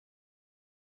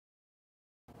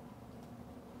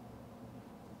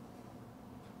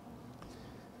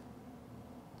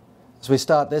As we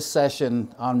start this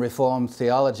session on Reformed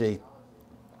Theology,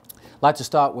 I'd like to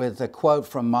start with a quote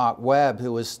from Mark Webb,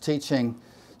 who was teaching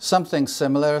something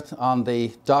similar on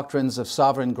the doctrines of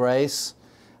sovereign grace.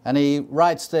 And he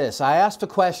writes this: I asked for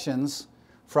questions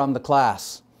from the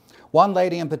class. One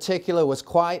lady in particular was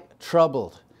quite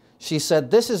troubled. She said,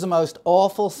 "This is the most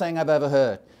awful thing I've ever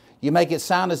heard. You make it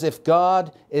sound as if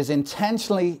God is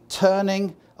intentionally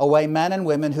turning away men and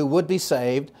women who would be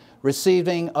saved,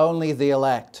 receiving only the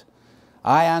elect."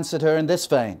 I answered her in this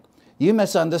vein: you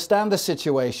misunderstand the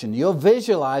situation. You're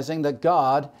visualizing that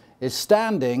God is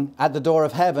standing at the door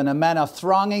of heaven and men are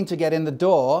thronging to get in the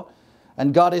door,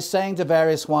 and God is saying to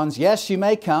various ones, yes, you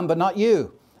may come, but not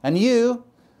you, and you,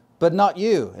 but not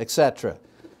you, etc.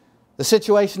 The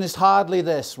situation is hardly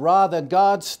this. Rather,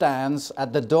 God stands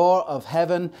at the door of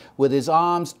heaven with his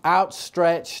arms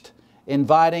outstretched,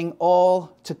 inviting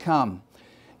all to come.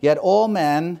 Yet all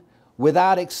men,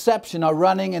 without exception, are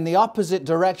running in the opposite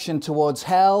direction towards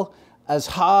hell as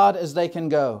hard as they can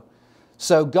go.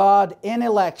 So God, in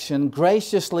election,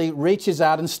 graciously reaches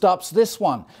out and stops this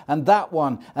one, and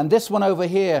this one over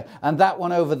here, and that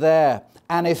one over there,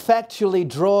 and effectually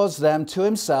draws them to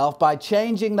himself by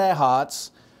changing their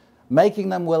hearts, making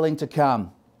them willing to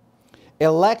come.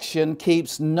 Election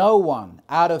keeps no one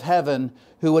out of heaven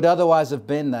who would otherwise have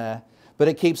been there, but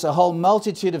it keeps a whole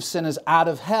multitude of sinners out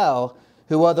of hell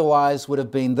who otherwise would have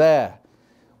been there.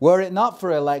 Were it not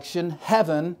for election,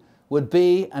 heaven would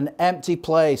be an empty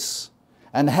place,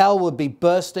 and hell would be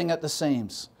bursting at the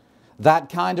seams. That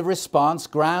kind of response,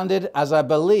 grounded, as I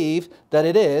believe that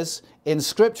it is, in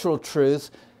scriptural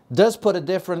truth, does put a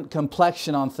different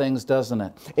complexion on things, doesn't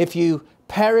it? If you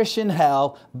perish in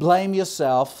hell, blame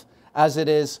yourself, as it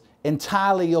is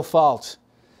entirely your fault.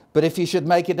 But if you should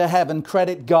make it to heaven,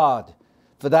 credit God,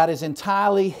 for that is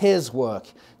entirely his work.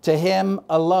 To him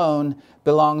alone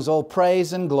belongs all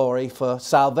praise and glory, for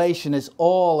salvation is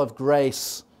all of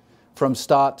grace from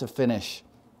start to finish.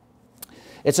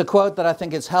 It's a quote that I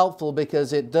think is helpful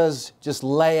because it does just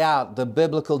lay out the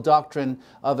biblical doctrine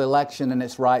of election in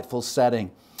its rightful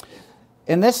setting.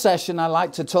 In this session, I'd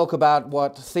like to talk about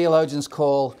what theologians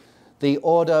call the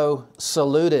ordo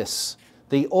salutis,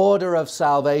 the order of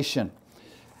salvation.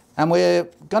 And we're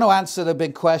going to answer the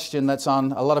big question that's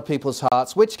on a lot of people's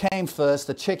hearts. Which came first,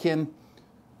 the chicken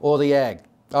or the egg?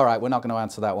 All right, we're not going to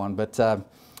answer that one, but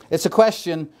it's a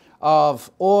question of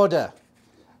order.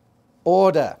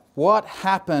 Order. What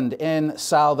happened in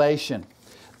salvation?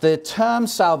 The term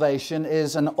salvation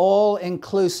is an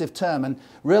all-inclusive term, and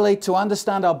really to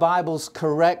understand our Bibles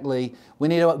correctly, we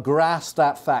need to grasp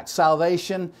that fact.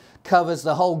 Salvation covers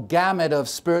the whole gamut of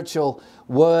spiritual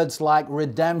words like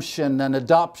redemption and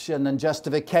adoption and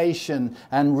justification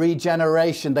and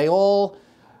regeneration. They all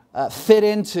fit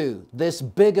into this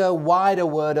bigger, wider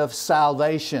word of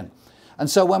salvation. And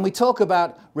so when we talk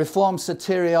about Reformed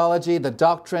soteriology, the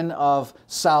doctrine of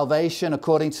salvation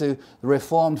according to the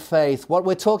Reformed faith, what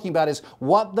we're talking about is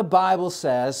what the Bible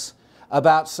says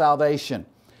about salvation.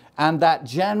 And that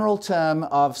general term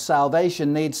of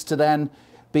salvation needs to then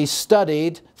be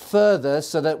studied further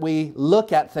so that we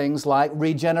look at things like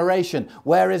regeneration.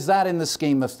 Where is that in the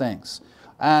scheme of things?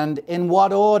 And in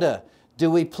what order do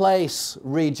we place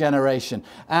regeneration?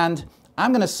 And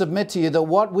I'm going to submit to you that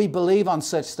what we believe on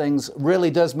such things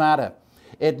really does matter.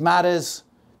 It matters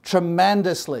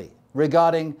tremendously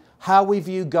regarding how we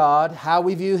view God, how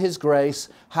we view his grace,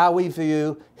 how we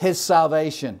view his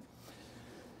salvation.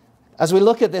 As we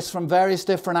look at this from various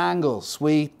different angles,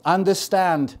 we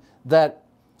understand that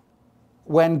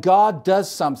when God does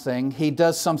something, he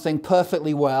does something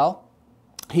perfectly well.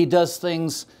 He does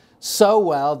things so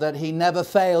well that he never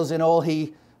fails in all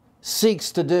he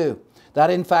seeks to do. That,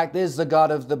 in fact, is the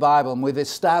God of the Bible, and we've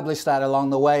established that along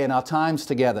the way in our times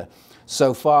together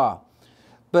so far.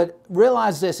 But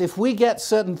realize this: if we get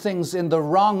certain things in the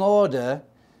wrong order,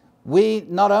 we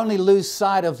not only lose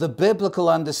sight of the biblical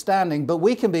understanding, but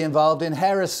we can be involved in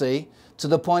heresy to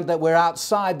the point that we're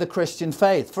outside the Christian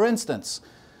faith. For instance,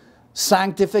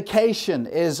 sanctification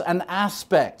is an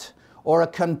aspect or a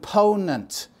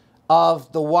component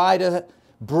of the wider,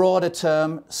 broader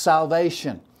term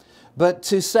salvation. But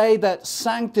to say that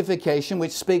sanctification,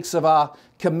 which speaks of our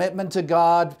commitment to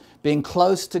God, being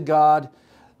close to God,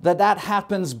 that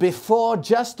happens before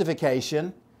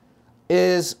justification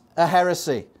is a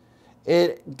heresy.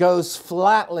 It goes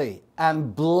flatly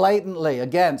and blatantly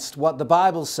against what the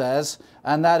Bible says,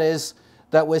 and that is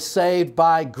that we're saved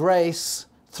by grace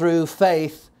through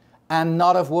faith and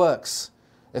not of works.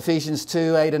 Ephesians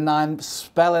 2, 8 and 9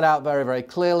 spell it out very, very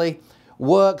clearly.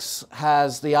 Works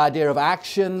has the idea of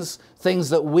actions,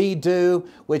 things that we do,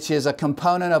 which is a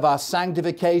component of our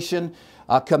sanctification.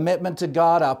 our commitment to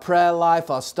God, our prayer life,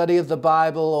 our study of the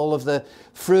Bible, all of the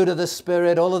fruit of the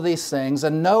Spirit, all of these things.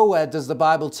 And nowhere does the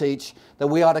Bible teach that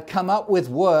we are to come up with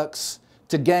works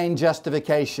to gain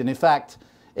justification. In fact,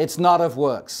 it's not of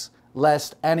works,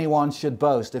 lest anyone should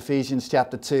boast. Ephesians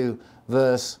chapter 2,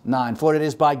 verse 9. For it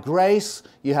is by grace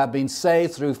you have been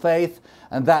saved through faith,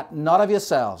 and that not of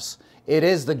yourselves. It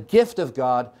is the gift of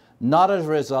God, not as a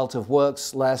result of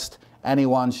works, lest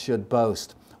anyone should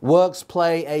boast. Works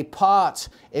play a part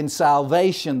in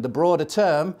salvation, the broader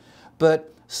term,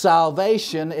 but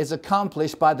salvation is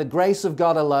accomplished by the grace of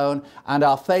God alone and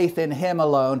our faith in Him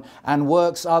alone, and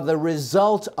works are the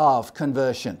result of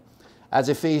conversion. As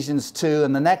Ephesians 2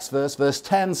 and the next verse, verse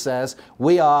 10 says,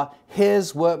 we are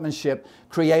His workmanship,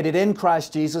 created in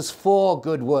Christ Jesus for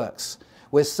good works.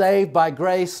 We're saved by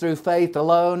grace through faith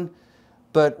alone,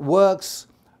 but works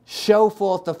show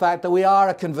forth the fact that we are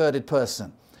a converted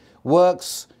person.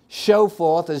 Works show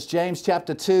forth, as James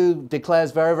chapter 2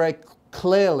 declares very, very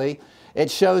clearly, it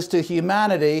shows to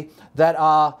humanity that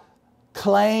our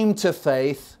claim to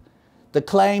faith, the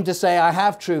claim to say I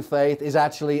have true faith, is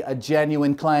actually a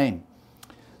genuine claim.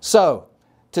 So,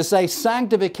 to say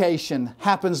sanctification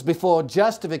happens before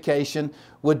justification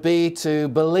would be to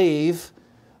believe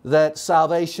that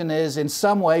salvation is in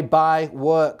some way by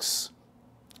works.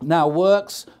 Now,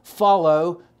 works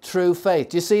follow true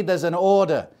faith. You see, there's an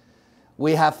order.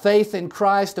 We have faith in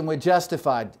Christ and we're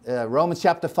justified. Romans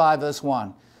chapter 5, verse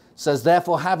 1 says,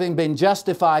 therefore, having been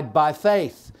justified by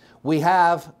faith, we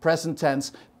have, present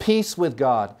tense, peace with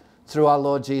God through our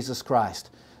Lord Jesus Christ.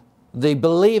 The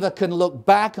believer can look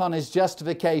back on his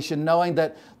justification knowing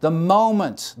that the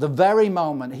very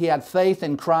moment he had faith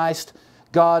in Christ,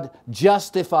 God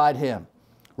justified him.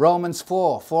 Romans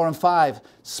 4 and 5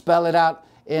 spell it out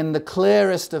in the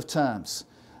clearest of terms,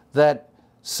 that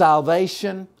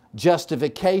salvation,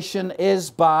 justification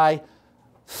is by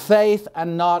faith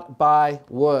and not by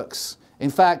works. In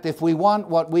fact, if we want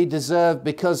what we deserve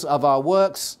because of our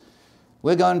works,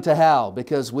 we're going to hell,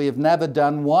 because we have never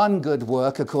done one good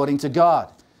work according to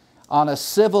God. On a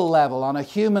civil level, on a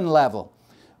human level,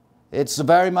 it's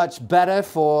very much better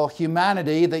for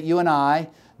humanity that you and I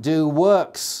do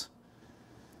works.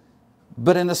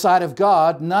 But in the sight of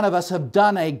God, none of us have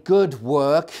done a good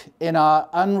work in our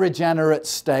unregenerate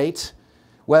state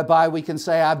whereby we can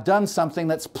say, I've done something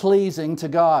that's pleasing to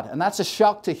God. And that's a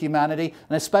shock to humanity,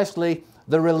 and especially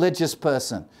the religious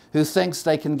person who thinks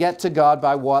they can get to God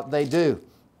by what they do.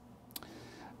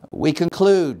 We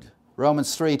conclude,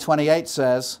 Romans 3:28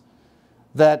 says,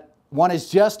 that one is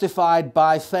justified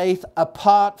by faith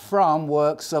apart from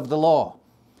works of the law.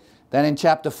 Then in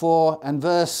chapter 4 and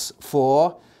verse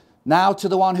 4, now to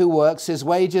the one who works, his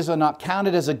wages are not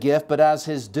counted as a gift, but as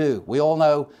his due. We all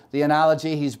know the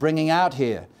analogy he's bringing out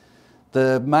here.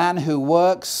 The man who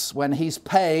works, when he's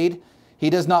paid, he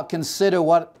does not consider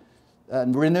what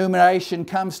remuneration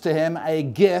comes to him a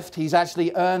gift. He's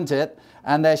actually earned it,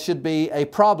 and there should be a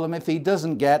problem if he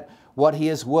doesn't get what he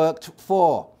has worked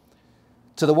for.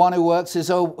 To the one who works,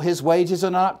 his wages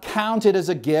are not counted as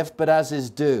a gift, but as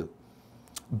his due.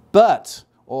 But,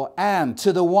 and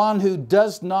to the one who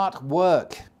does not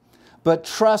work, but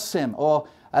trusts him, or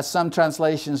as some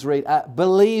translations read,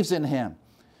 believes in him,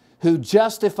 who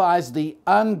justifies the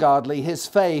ungodly, his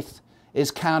faith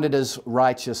is counted as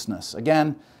righteousness.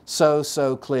 Again,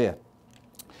 so clear.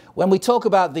 When we talk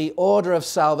about the order of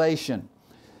salvation,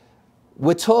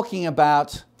 we're talking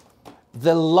about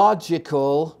the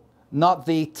logical, not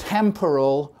the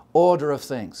temporal order of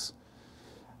things.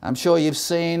 I'm sure you've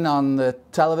seen on the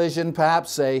television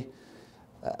perhaps a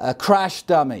crash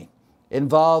dummy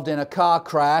involved in a car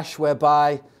crash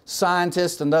whereby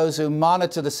scientists and those who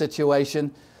monitor the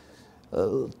situation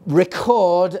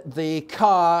record the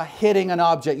car hitting an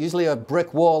object, usually a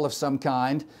brick wall of some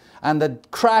kind, and the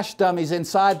crash dummies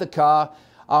inside the car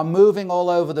are moving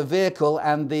all over the vehicle,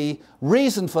 and the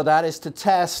reason for that is to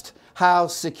test how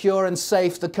secure and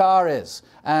safe the car is.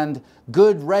 And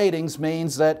good ratings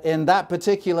means that in that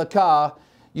particular car,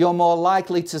 you're more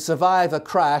likely to survive a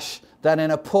crash than in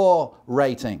a poor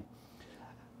rating.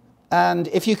 And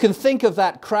if you can think of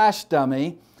that crash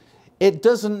dummy, it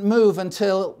doesn't move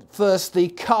until first the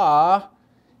car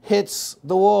hits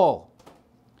the wall.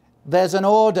 There's an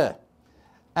order.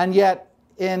 And yet,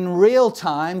 in real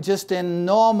time, just in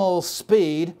normal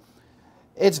speed,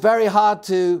 it's very hard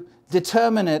to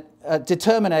determine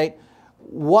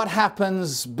what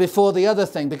happens before the other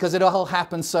thing, because it all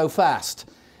happens so fast.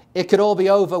 It could all be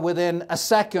over within a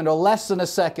second or less than a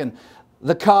second.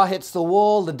 The car hits the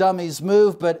wall, the dummies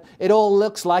move, but it all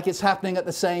looks like it's happening at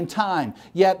the same time.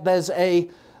 Yet there's a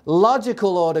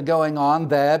logical order going on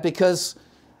there, because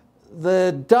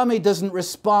the dummy doesn't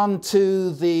respond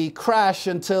to the crash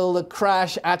until the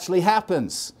crash actually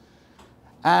happens.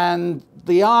 And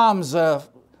the arms are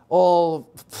all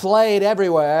flayed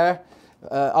everywhere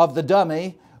of the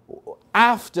dummy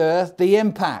after the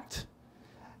impact.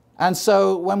 And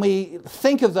so when we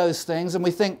think of those things and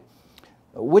we think,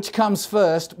 which comes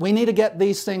first, we need to get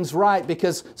these things right,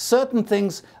 because certain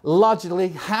things logically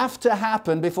have to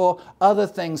happen before other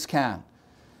things can.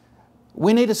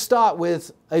 We need to start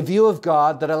with a view of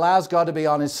God that allows God to be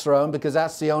on His throne, because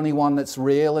that's the only one that's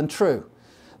real and true.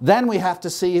 Then we have to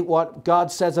see what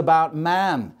God says about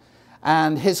man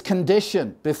and his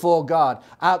condition before God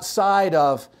outside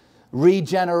of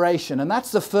regeneration. And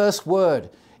that's the first word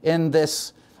in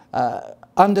this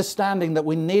understanding that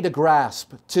we need to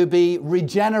grasp. To be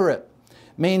regenerate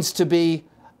means to be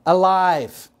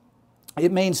alive.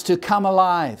 It means to come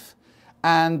alive.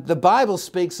 And the Bible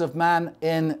speaks of man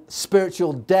in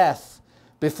spiritual death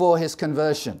before his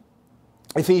conversion.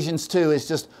 Ephesians 2 is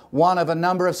just one of a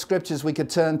number of scriptures we could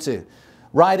turn to.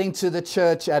 Writing to the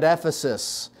church at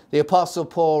Ephesus, the Apostle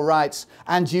Paul writes,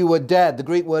 "And you were dead." The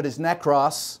Greek word is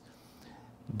nekros.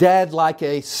 Dead like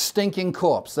a stinking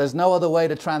corpse. There's no other way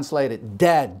to translate it.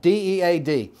 Dead.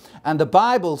 D-E-A-D. And the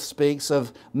Bible speaks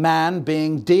of man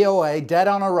being D-O-A, dead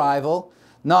on arrival,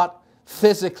 not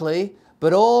physically,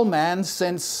 but all men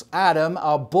since Adam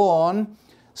are born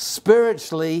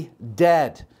spiritually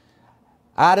dead.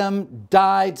 Adam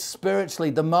died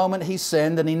spiritually the moment he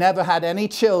sinned, and he never had any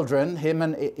children, him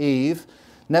and Eve,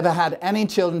 never had any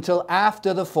children until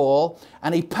after the fall,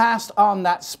 and he passed on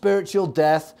that spiritual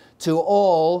death to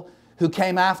all who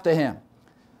came after him.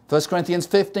 1 Corinthians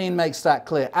 15 makes that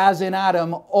clear. As in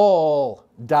Adam, all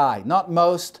die. Not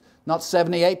most, not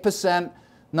 78%,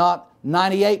 not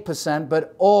 98%,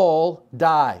 but all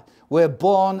die. We're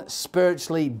born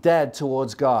spiritually dead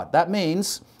towards God. That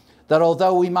means that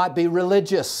although we might be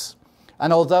religious,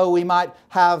 and although we might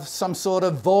have some sort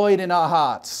of void in our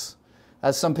hearts,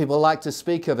 as some people like to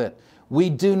speak of it, we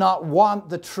do not want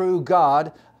the true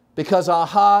God, because our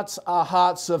hearts are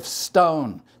hearts of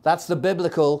stone. That's the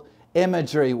biblical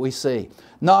imagery we see.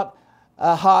 Not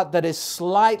a heart that is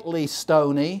slightly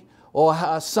stony,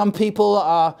 or some people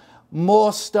are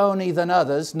more stony than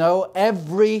others. No,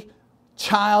 every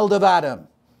child of Adam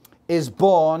is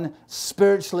born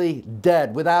spiritually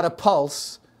dead, without a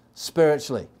pulse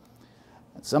spiritually.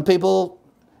 Some people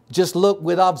just look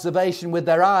with observation with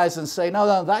their eyes and say,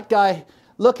 no, that guy,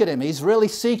 look at him, he's really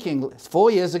seeking.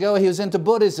 4 years ago he was into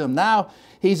Buddhism, now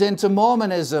he's into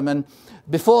Mormonism, and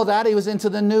before that he was into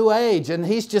the New Age, and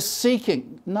he's just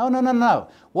seeking. No.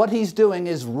 What he's doing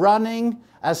is running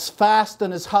as fast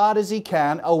and as hard as he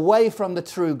can away from the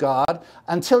true God.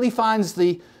 Until he finds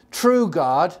the true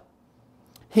God,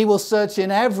 he will search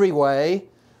in every way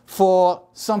for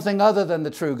something other than the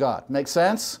true God. Make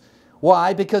sense?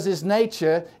 Why? Because his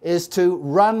nature is to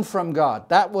run from God.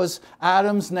 That was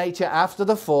Adam's nature after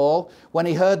the fall. When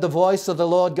he heard the voice of the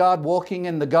Lord God walking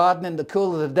in the garden in the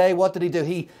cool of the day, what did he do?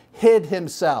 He hid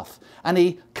himself and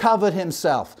he covered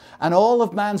himself. And all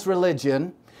of man's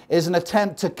religion is an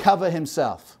attempt to cover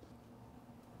himself.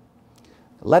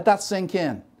 Let that sink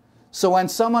in. So when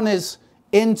someone is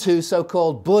into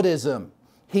so-called Buddhism,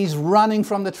 he's running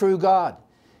from the true God.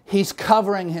 He's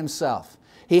covering himself.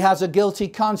 He has a guilty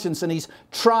conscience, and he's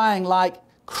trying like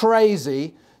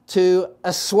crazy to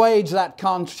assuage that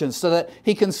conscience so that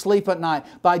he can sleep at night.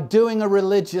 By doing a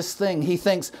religious thing, he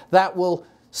thinks that will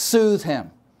soothe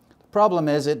him. The problem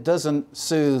is it doesn't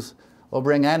soothe or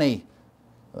bring any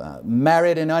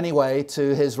merit in any way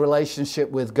to his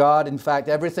relationship with God. In fact,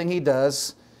 everything he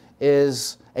does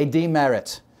is a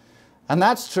demerit. And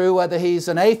that's true whether he's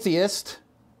an atheist,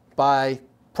 by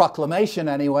proclamation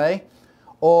anyway,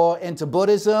 or into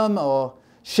Buddhism or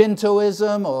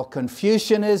Shintoism or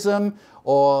Confucianism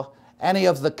or any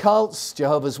of the cults,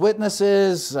 Jehovah's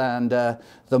Witnesses and the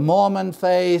Mormon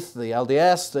faith, the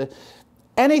LDS,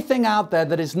 anything out there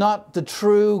that is not the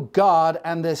true God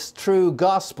and this true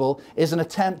gospel is an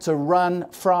attempt to run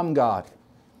from God.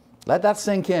 Let that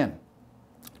sink in.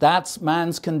 That's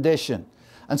man's condition.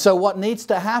 And so what needs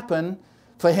to happen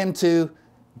for him to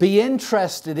be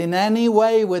interested in any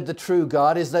way with the true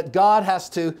God is that God has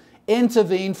to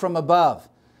intervene from above.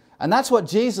 And that's what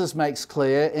Jesus makes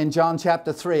clear in John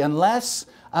chapter 3. Unless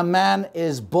a man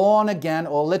is born again,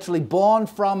 or literally born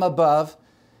from above,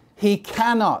 he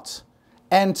cannot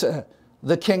enter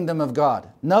the kingdom of God.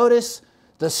 Notice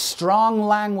the strong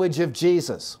language of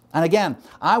Jesus. And again,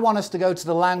 I want us to go to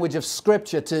the language of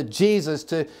Scripture, to Jesus,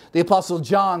 to the Apostle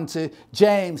John, to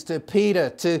James, to Peter,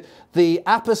 to the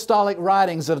apostolic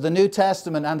writings of the New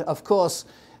Testament, and of course,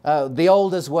 the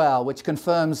Old as well, which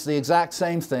confirms the exact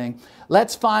same thing.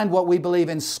 Let's find what we believe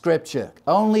in Scripture.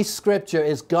 Only Scripture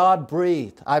is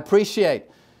God-breathed. I appreciate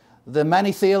the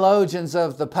many theologians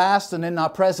of the past and in our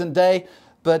present day,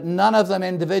 but none of them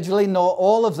individually, nor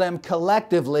all of them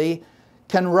collectively,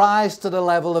 can rise to the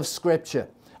level of Scripture.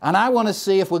 And I want to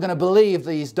see, if we're going to believe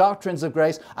these doctrines of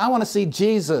grace, I want to see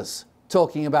Jesus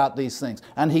talking about these things.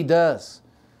 And He does.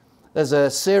 There's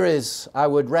a series I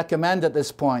would recommend at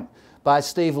this point by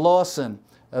Steve Lawson,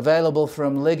 available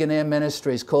from Ligonier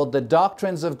Ministries, called The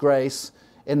Doctrines of Grace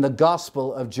in the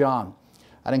Gospel of John.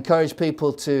 I'd encourage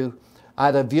people to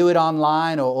either view it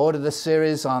online or order the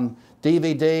series on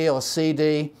DVD or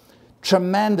CD.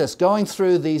 Tremendous, going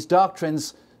through these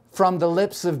doctrines from the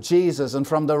lips of Jesus and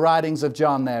from the writings of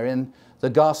John there in the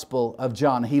Gospel of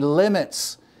John. He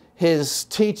limits his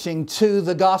teaching to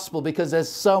the Gospel because there's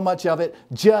so much of it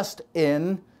just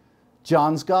in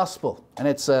John's Gospel. And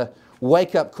it's a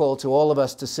wake-up call to all of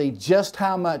us to see just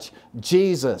how much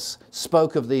Jesus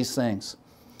spoke of these things.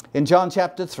 In John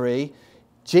chapter 3,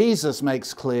 Jesus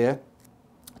makes clear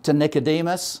to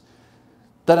Nicodemus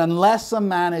that unless a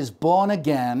man is born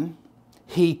again,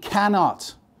 he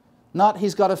cannot. Not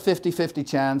he's got a 50-50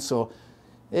 chance, or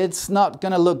it's not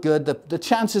going to look good, the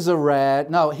chances are rare.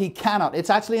 No, he cannot. It's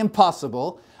actually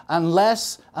impossible.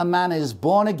 Unless a man is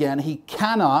born again, he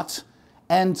cannot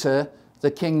enter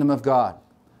the kingdom of God.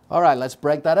 All right, let's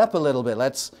break that up a little bit.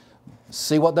 Let's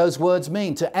see what those words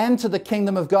mean. To enter the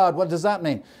kingdom of God, what does that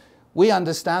mean? We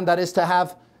understand that is to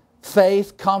have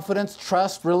faith, confidence,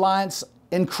 trust, reliance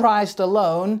in Christ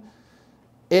alone,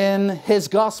 in His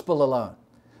gospel alone,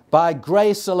 by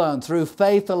grace alone, through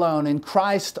faith alone, in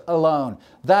Christ alone.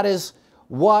 That is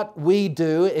what we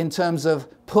do in terms of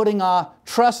putting our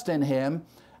trust in Him,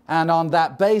 and on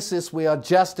that basis we are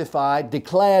justified,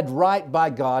 declared right by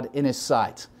God in His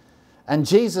sight. And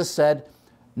Jesus said,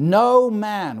 no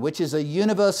man, which is a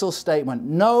universal statement,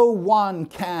 no one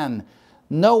can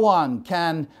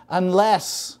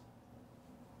unless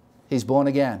he's born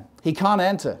again. He can't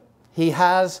enter. He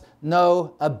has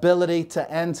no ability to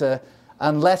enter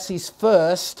unless he's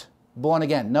first born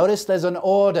again. Notice there's an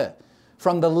order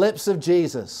from the lips of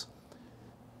Jesus.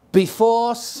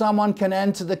 Before someone can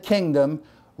enter the kingdom,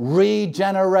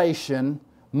 regeneration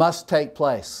must take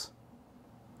place.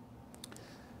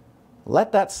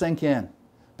 Let that sink in,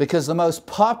 because the most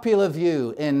popular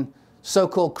view in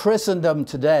so-called Christendom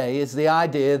today is the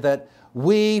idea that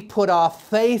we put our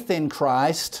faith in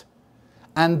Christ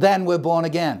and then we're born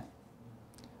again.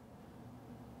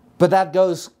 But that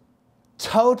goes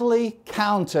totally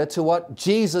counter to what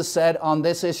Jesus said on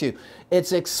this issue.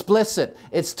 It's explicit.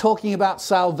 It's talking about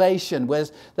salvation.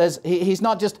 He's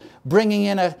not just bringing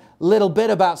in a little bit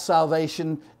about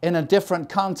salvation in a different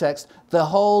context. The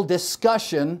whole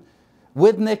discussion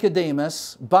with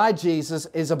Nicodemus by Jesus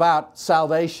is about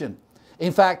salvation.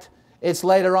 In fact, it's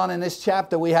later on in this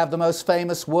chapter we have the most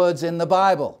famous words in the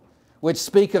Bible which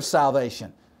speak of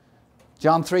salvation.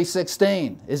 John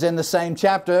 3:16 is in the same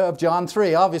chapter of John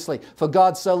 3, obviously. For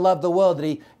God so loved the world that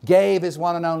He gave His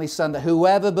one and only Son, that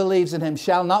whoever believes in Him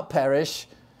shall not perish,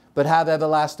 but have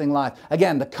everlasting life.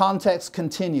 Again, the context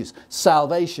continues.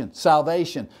 Salvation,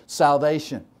 salvation,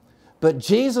 salvation. But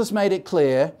Jesus made it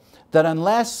clear that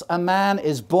unless a man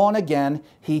is born again,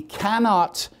 he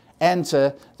cannot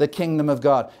enter the kingdom of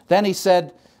God. Then He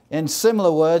said, in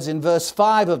similar words, in verse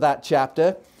 5 of that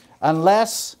chapter,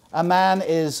 unless a man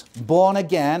is born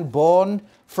again, born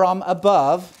from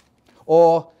above,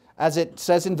 or as it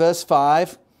says in verse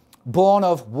 5, born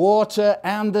of water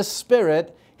and the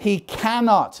Spirit, he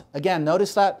cannot, again,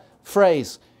 notice that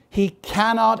phrase, he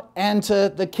cannot enter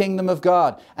the kingdom of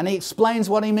God. And He explains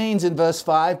what He means in verse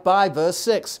 5 by verse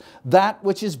 6. That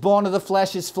which is born of the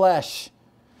flesh is flesh,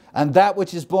 and that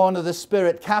which is born of the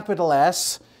Spirit, capital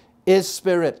S, is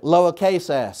spirit, lowercase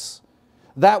s.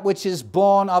 That which is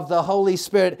born of the Holy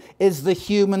Spirit is the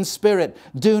human spirit.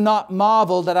 Do not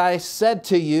marvel that I said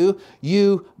to you,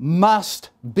 you must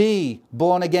be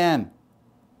born again.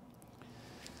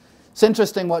 It's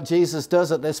interesting what Jesus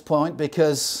does at this point,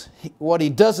 because what He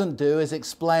doesn't do is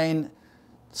explain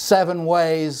 7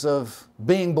 ways of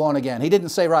being born again. He didn't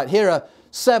say, right, here are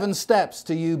 7 steps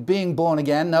to you being born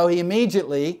again. No, He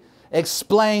immediately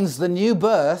explains the new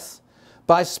birth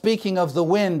by speaking of the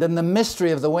wind and the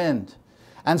mystery of the wind,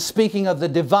 and speaking of the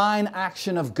divine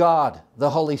action of God,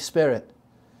 the Holy Spirit.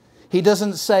 He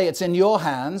doesn't say it's in your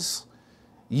hands,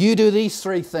 you do these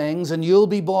 3 things and you'll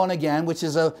be born again, which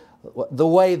is the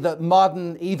way that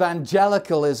modern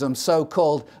evangelicalism,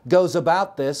 so-called, goes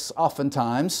about this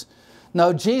oftentimes.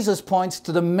 No, Jesus points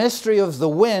to the mystery of the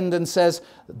wind and says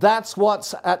that's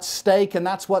what's at stake and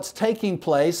that's what's taking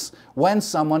place when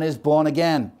someone is born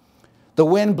again. The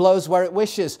wind blows where it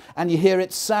wishes, and you hear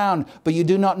its sound, but you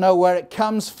do not know where it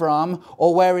comes from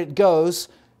or where it goes.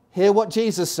 Hear what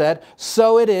Jesus said,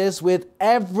 so it is with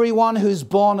everyone who's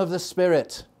born of the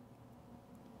Spirit.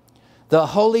 The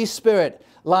Holy Spirit,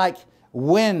 like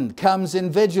wind, comes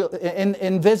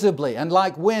invisibly, and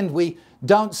like wind, we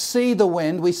don't see the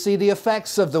wind, we see the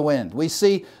effects of the wind. We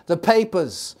see the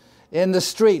papers in the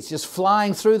streets, just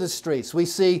flying through the streets. We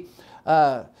see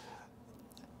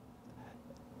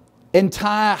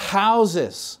entire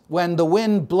houses, when the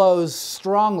wind blows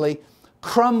strongly,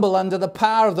 crumble under the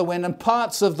power of the wind, and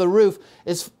parts of the roof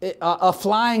are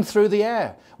flying through the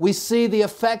air. We see the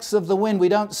effects of the wind. We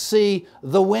don't see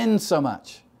the wind so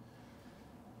much.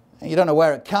 You don't know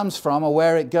where it comes from or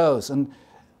where it goes. And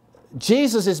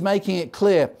Jesus is making it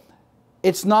clear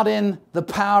it's not in the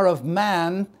power of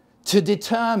man to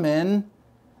determine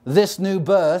this new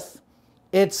birth.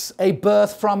 It's a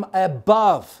birth from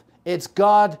above. It's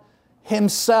God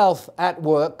Himself at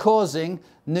work causing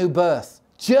new birth.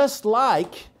 Just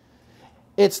like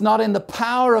it's not in the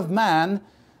power of man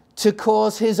to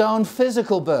cause his own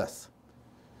physical birth.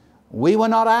 We were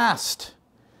not asked,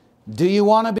 do you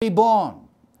want to be born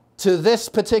to this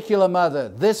particular mother,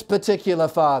 this particular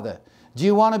father? Do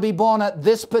you want to be born at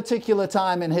this particular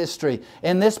time in history,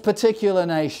 in this particular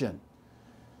nation?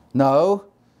 No.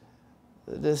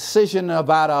 The decision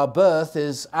about our birth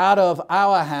is out of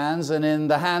our hands and in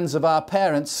the hands of our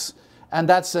parents, and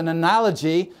that's an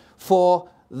analogy for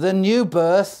the new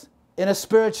birth in a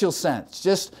spiritual sense.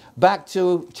 Just back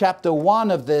to chapter 1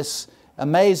 of this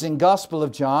amazing Gospel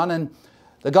of John, and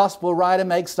the Gospel writer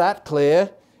makes that clear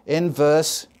in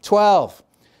verse 12.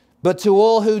 But to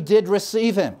all who did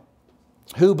receive Him,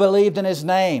 who believed in His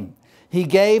name, He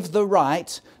gave the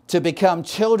right to become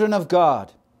children of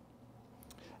God.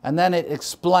 And then it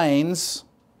explains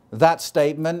that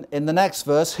statement in the next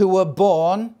verse, who were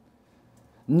born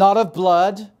not of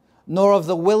blood, nor of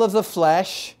the will of the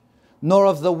flesh, nor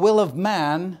of the will of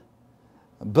man,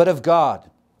 but of God.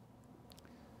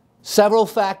 Several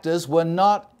factors were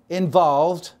not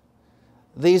involved.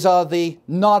 These are the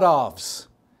not ofs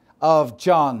of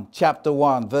John chapter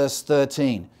 1, verse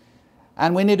 13.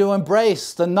 And we need to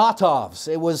embrace the not ofs.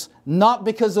 It was not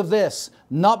because of this,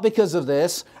 not because of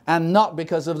this, and not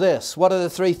because of this. What are the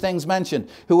three things mentioned?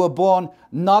 Who were born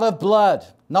not of blood,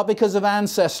 not because of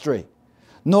ancestry,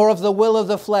 nor of the will of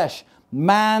the flesh.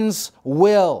 Man's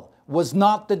will was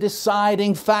not the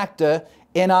deciding factor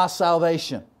in our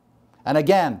salvation. And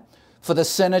again, for the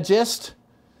synergist,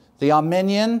 the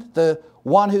Arminian, the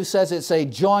one who says it's a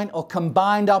joint or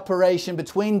combined operation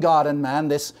between God and man,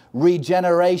 this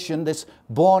regeneration, this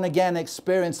born-again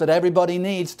experience that everybody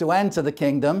needs to enter the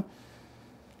kingdom,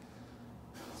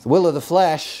 the will of the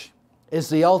flesh is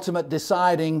the ultimate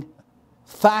deciding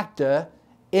factor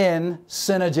in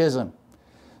synergism.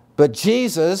 But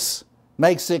Jesus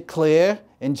makes it clear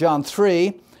in John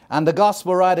 3, and the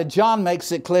Gospel writer John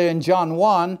makes it clear in John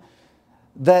 1,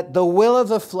 that the will of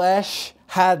the flesh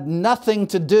had nothing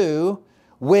to do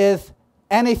with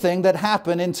anything that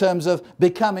happened in terms of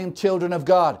becoming children of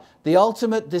God. The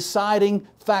ultimate deciding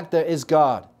factor is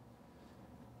God.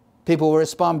 People will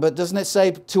respond, but doesn't it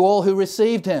say to all who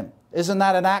received Him? Isn't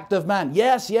that an act of man?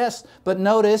 Yes, yes, but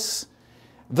notice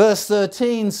verse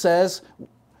 13 says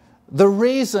the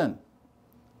reason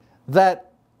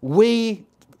that we,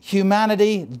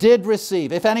 humanity, did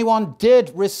receive, if anyone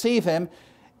did receive Him,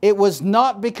 it was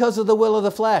not because of the will of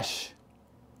the flesh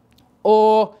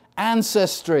or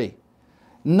ancestry,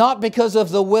 not because of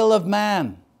the will of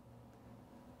man,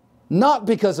 not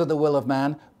because of the will of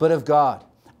man, but of God.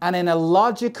 And in a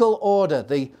logical order,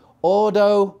 the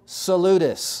ordo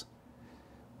salutis,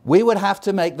 we would have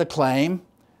to make the claim,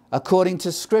 according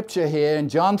to Scripture here in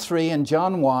John 3 and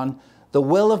John 1, the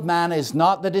will of man is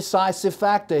not the decisive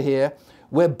factor here.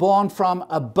 We're born from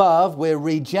above, we're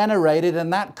regenerated,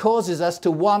 and that causes us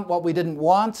to want what we didn't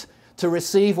want, to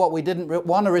receive what we didn't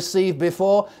want to receive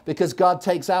before, because God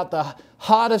takes out the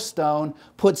heart of stone,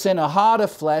 puts in a heart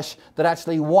of flesh that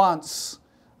actually wants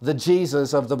the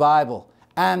Jesus of the Bible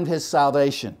and His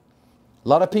salvation. A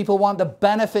lot of people want the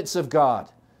benefits of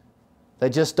God. They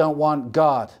just don't want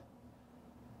God.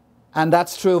 And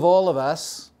that's true of all of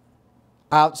us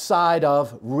outside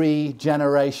of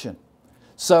regeneration.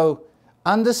 So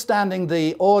understanding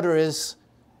the order is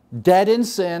dead in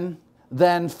sin,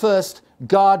 then first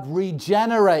God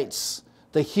regenerates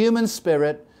the human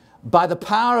spirit by the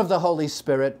power of the Holy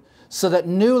Spirit so that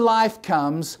new life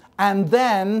comes, and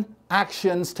then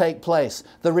actions take place.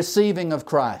 The receiving of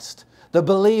Christ, the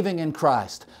believing in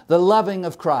Christ, the loving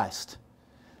of Christ.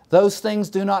 Those things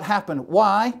do not happen.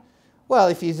 Why? Well,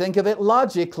 if you think of it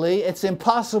logically, it's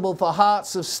impossible for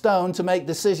hearts of stone to make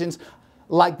decisions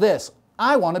like this.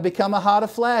 I want to become a heart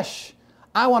of flesh.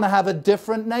 I want to have a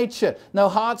different nature. No,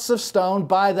 hearts of stone,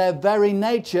 by their very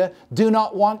nature, do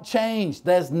not want change.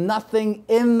 There's nothing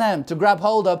in them to grab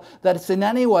hold of that's in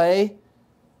any way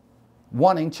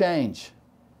wanting change.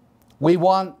 We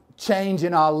want change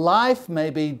in our life,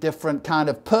 maybe different kind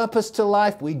of purpose to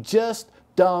life. We just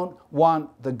don't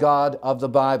want the God of the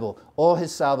Bible or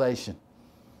His salvation.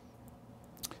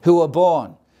 Who were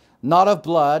born not of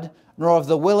blood, nor of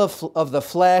the will of the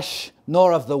flesh,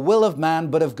 nor of the will of man,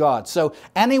 but of God. So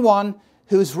anyone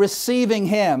who's receiving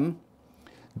Him,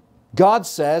 God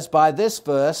says by this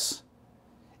verse,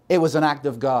 it was an act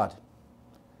of God.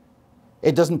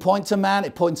 It doesn't point to man,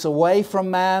 it points away from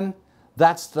man.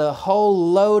 That's the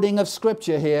whole loading of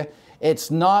Scripture here. It's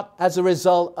not as a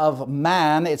result of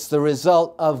man, it's the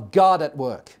result of God at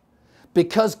work.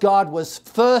 Because God was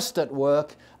first at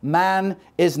work, man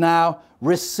is now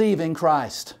receiving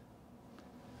Christ.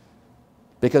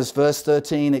 Because verse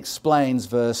 13 explains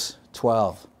verse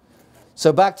 12.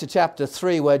 So back to chapter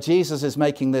 3, where Jesus is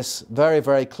making this very,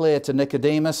 very clear to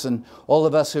Nicodemus and all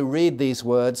of us who read these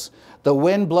words. The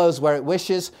wind blows where it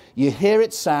wishes. You hear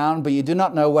its sound, but you do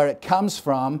not know where it comes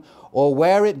from or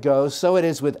where it goes. So it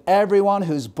is with everyone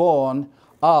who's born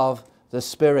of the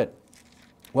Spirit.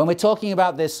 When we're talking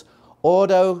about this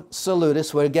ordo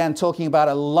salutis, we're again talking about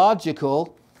a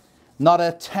logical, not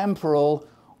a temporal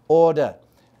order.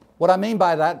 What I mean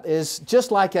by that is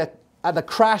just like at the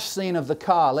crash scene of the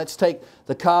car. Let's take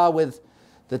the car with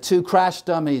the two crash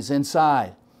dummies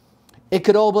inside. It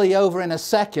could all be over in a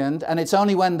second, and it's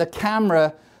only when the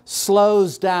camera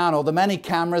slows down, or the many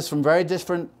cameras from very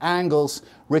different angles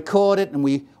record it, and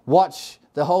we watch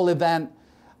the whole event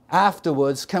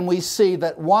afterwards, can we see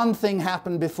that one thing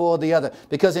happened before the other.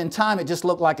 Because in time it just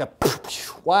looked like a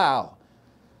wow.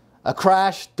 A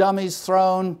crash, dummies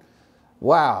thrown.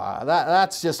 Wow,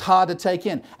 that's just hard to take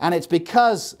in. And it's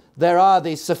because there are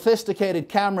these sophisticated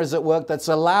cameras at work that's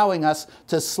allowing us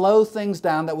to slow things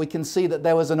down that we can see that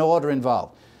there was an order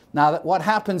involved. Now, what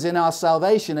happens in our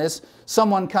salvation is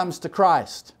someone comes to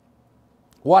Christ.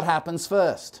 What happens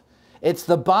first? It's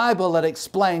the Bible that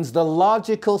explains the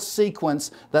logical sequence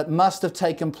that must have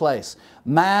taken place.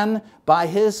 Man, by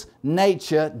his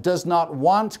nature, does not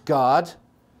want God,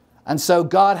 and so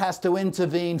God has to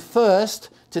intervene first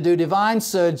to do divine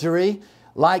surgery,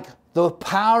 like the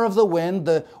power of the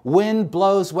wind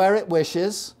blows where it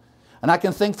wishes. And I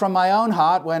can think from my own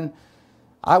heart, when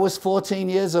I was 14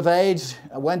 years of age,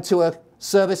 I went to a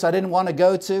service I didn't want to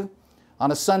go to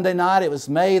on a Sunday night. It was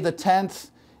May the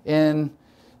 10th in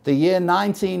the year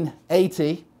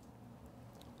 1980,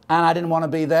 and I didn't want to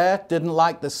be there, didn't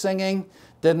like the singing,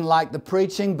 didn't like the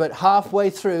preaching, but halfway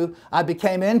through I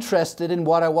became interested in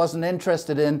what I wasn't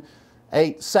interested in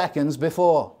 8 seconds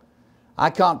before. I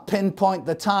can't pinpoint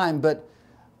the time, but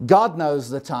God knows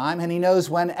the time, and He knows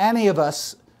when any of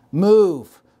us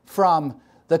move from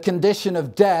the condition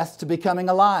of death to becoming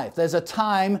alive. There's a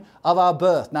time of our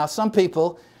birth. Now, some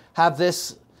people have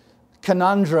this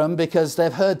conundrum because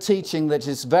they've heard teaching that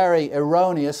is very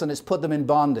erroneous and it's put them in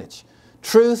bondage.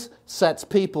 Truth sets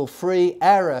people free.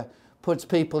 Error puts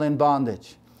people in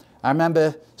bondage. I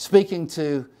remember speaking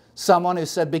to someone who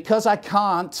said, because I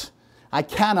cannot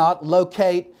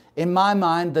locate in my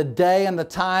mind the day and the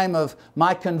time of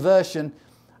my conversion,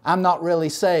 I'm not really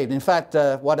saved. In fact,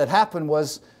 what had happened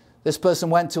was this person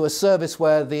went to a service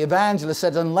where the evangelist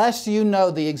said, unless you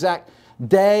know the exact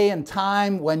day and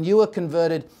time when you were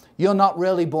converted, you're not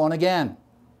really born again.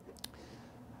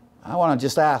 I want to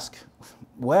just ask,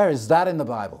 where is that in the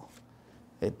Bible?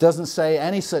 It doesn't say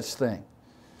any such thing.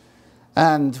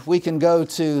 And we can go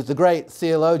to the great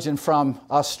theologian from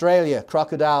Australia,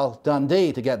 Crocodile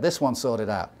Dundee, to get this one sorted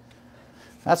out.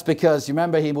 That's because, you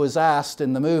remember, he was asked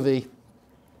in the movie,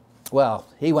 well,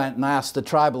 he went and asked the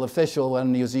tribal official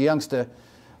when he was a youngster,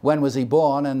 when was he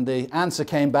born, and the answer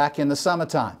came back in the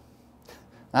summertime.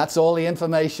 That's all the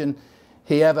information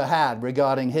he ever had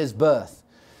regarding his birth.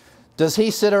 Does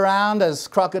he sit around as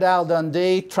Crocodile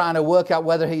Dundee trying to work out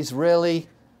whether he's really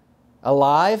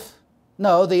alive?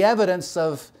 No, the evidence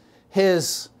of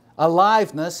his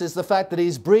aliveness is the fact that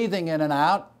he's breathing in and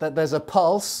out, that there's a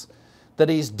pulse, that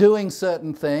he's doing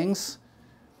certain things.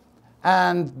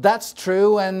 And that's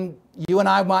true when you and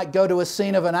I might go to a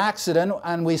scene of an accident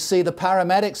and we see the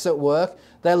paramedics at work.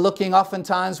 They're looking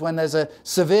oftentimes when there's a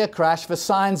severe crash for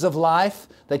signs of life.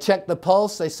 They check the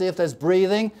pulse, they see if there's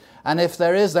breathing, and if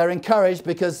there is, they're encouraged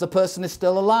because the person is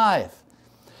still alive.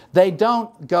 They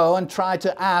don't go and try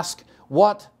to ask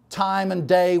what time and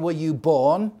day were you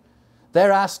born?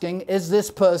 They're asking, is this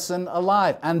person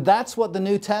alive? And that's what the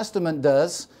New Testament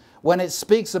does when it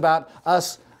speaks about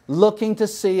us looking to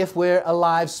see if we're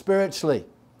alive spiritually.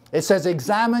 It says,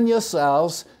 examine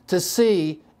yourselves to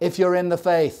see if you're in the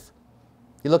faith.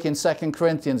 You look in 2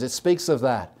 Corinthians, it speaks of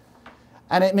that.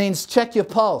 And it means check your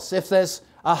pulse. If there's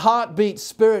a heartbeat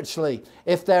spiritually,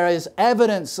 if there is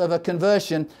evidence of a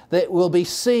conversion that will be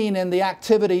seen in the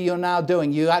activity you're now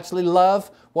doing. You actually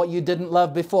love what you didn't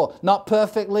love before. Not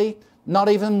perfectly, not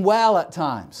even well at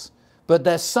times. But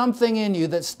there's something in you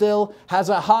that still has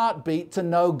a heartbeat to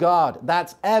know God.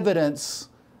 That's evidence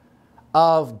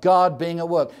of God being at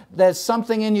work. There's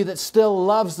something in you that still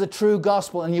loves the true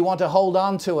gospel and you want to hold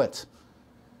on to it.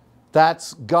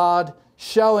 That's God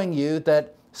showing you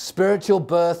that spiritual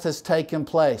birth has taken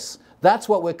place. That's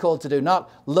what we're called to do, not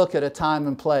look at a time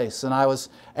and place. And I was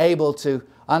able to,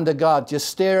 under God, just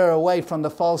steer away from the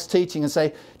false teaching and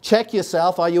say, check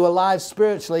yourself. Are you alive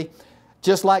spiritually?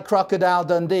 Just like Crocodile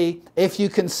Dundee, if you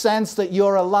can sense that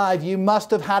you're alive, you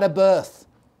must have had a birth.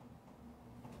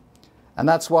 And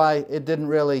that's why it didn't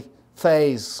really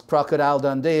faze Crocodile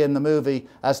Dundee in the movie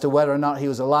as to whether or not he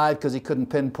was alive, because he couldn't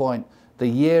pinpoint the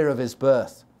year of his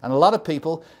birth. And a lot of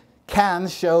people can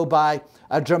show by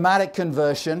a dramatic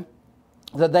conversion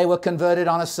that they were converted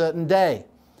on a certain day.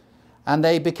 And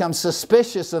they become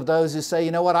suspicious of those who say,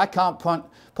 you know what, I can't point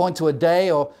to a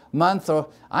day or month, or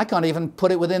I can't even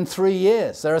put it within 3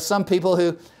 years. There are some people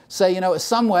who say, you know, it's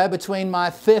somewhere between my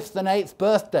 5th and 8th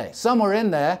birthday. Somewhere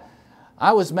in there,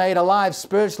 I was made alive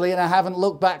spiritually and I haven't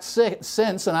looked back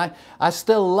since, and I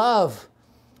still love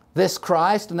this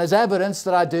Christ, and there's evidence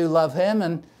that I do love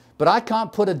Him, but I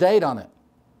can't put a date on it.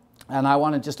 And I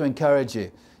wanted just to encourage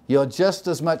you. You're just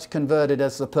as much converted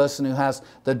as the person who has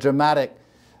the dramatic,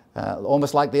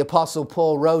 almost like the Apostle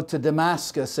Paul road to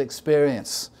Damascus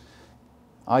experience.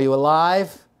 Are you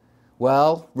alive?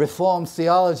 Well, Reformed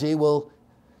theology will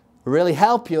really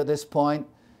help you at this point.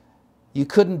 You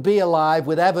couldn't be alive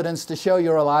with evidence to show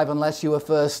you're alive unless you were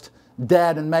first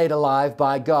dead and made alive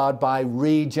by God by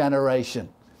regeneration.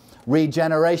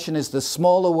 Regeneration is the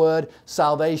smaller word,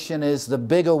 salvation is the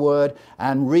bigger word,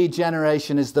 and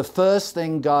regeneration is the first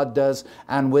thing God does,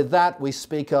 and with that we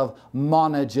speak of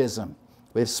monergism.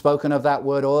 We've spoken of that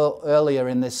word earlier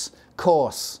in this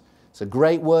course. It's a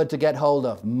great word to get hold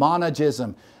of,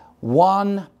 monergism,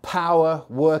 one power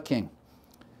working.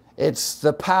 It's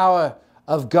the power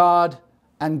of God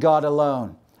and God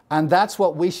alone. And that's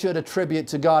what we should attribute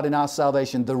to God in our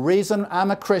salvation. The reason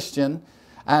I'm a Christian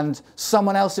and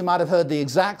someone else who might have heard the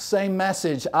exact same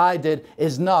message I did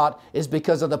is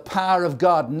because of the power of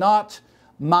God, not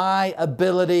my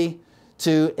ability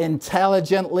to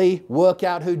intelligently work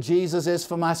out who Jesus is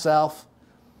for myself,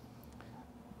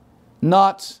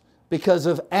 not because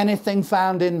of anything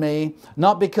found in me,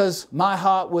 not because my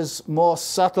heart was more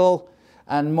subtle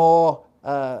and more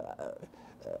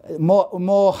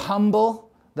humble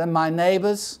than my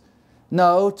neighbor's.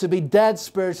 No, to be dead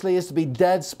spiritually is to be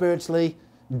dead spiritually,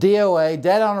 DOA,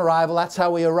 dead on arrival. That's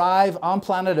how we arrive on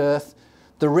planet Earth.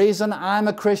 The reason I'm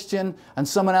a Christian and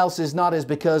someone else is not is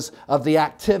because of the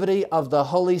activity of the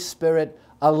Holy Spirit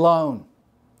alone.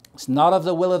 It's not of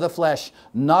the will of the flesh,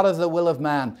 not of the will of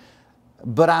man,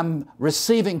 but I'm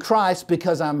receiving Christ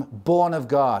because I'm born of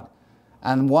God.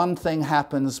 And one thing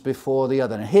happens before the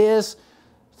other. And here's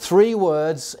 3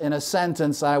 words in a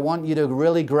sentence I want you to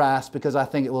really grasp, because I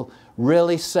think it will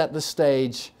really set the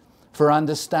stage for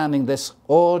understanding this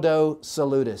Ordo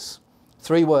Salutis.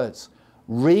 3 words.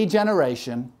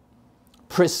 Regeneration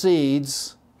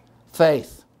precedes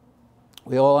faith.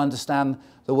 We all understand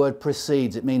the word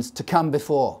precedes. It means to come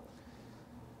before.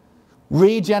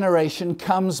 Regeneration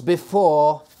comes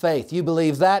before faith. You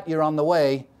believe that, you're on the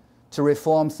way to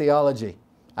Reformed theology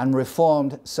and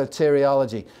Reformed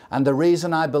soteriology. And the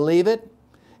reason I believe it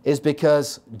is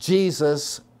because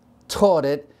Jesus taught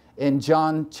it in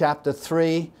John chapter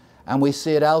 3, and we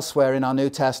see it elsewhere in our New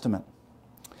Testament.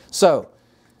 So,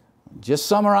 just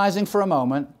summarizing for a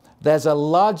moment, there's a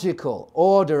logical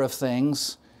order of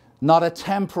things, not a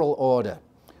temporal order.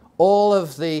 All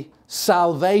of the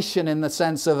salvation in the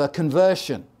sense of a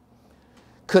conversion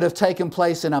could have taken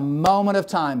place in a moment of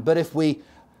time, but if we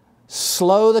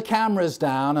slow the cameras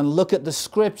down and look at the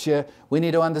Scripture, we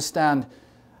need to understand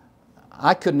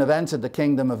I couldn't have entered the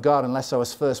kingdom of God unless I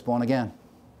was first born again.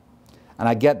 And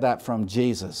I get that from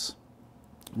Jesus.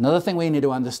 Another thing we need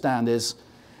to understand is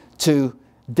to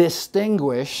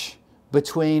distinguish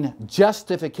between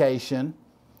justification,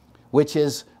 which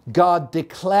is God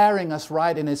declaring us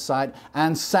right in His sight,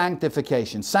 and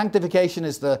sanctification. Sanctification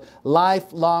is the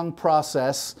lifelong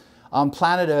process on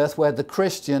planet Earth where the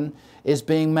Christian is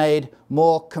being made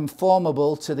more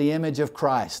conformable to the image of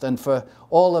Christ. And for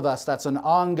all of us, that's an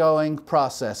ongoing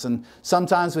process. And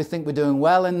sometimes we think we're doing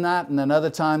well in that, and then other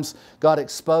times God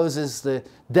exposes the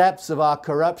depths of our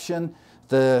corruption,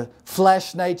 the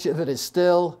flesh nature that is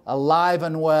still alive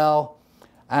and well,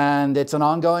 and it's an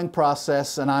ongoing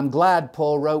process. And I'm glad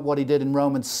Paul wrote what he did in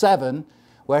Romans 7,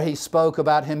 where he spoke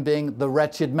about him being the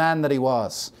wretched man that he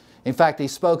was. In fact, he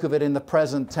spoke of it in the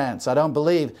present tense. I don't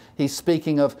believe he's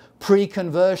speaking of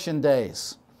pre-conversion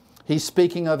days. He's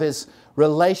speaking of his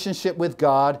relationship with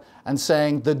God and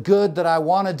saying, the good that I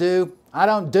want to do, I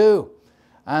don't do.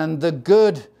 And the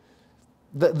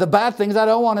bad things I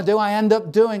don't want to do, I end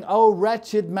up doing. Oh,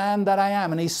 wretched man that I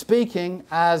am. And he's speaking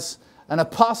as an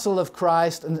apostle of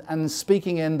Christ and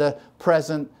speaking in the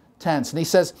present tense. And he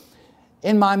says,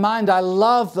 in my mind, I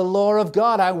love the law of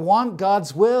God. I want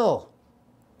God's will.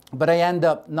 But I end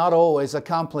up not always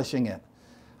accomplishing it.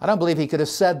 I don't believe he could have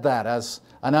said that as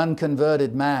an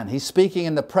unconverted man. He's speaking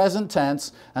in the present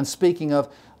tense and speaking of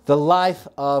the life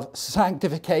of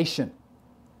sanctification.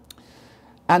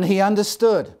 And he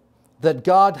understood that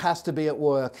God has to be at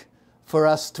work for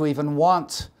us to even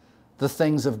want the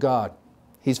things of God.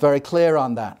 He's very clear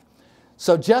on that.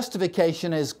 So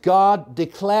justification is God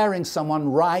declaring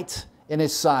someone right in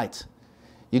his sight.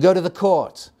 You go to the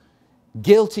court,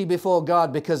 guilty before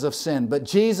God because of sin. But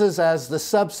Jesus, as the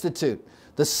substitute,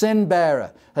 the sin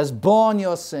bearer, has borne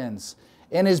your sins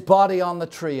in his body on the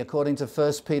tree, according to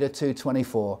 1 Peter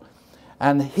 2:24.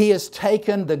 And he has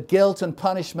taken the guilt and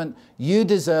punishment you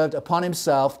deserved upon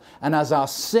himself. And as our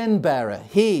sin bearer,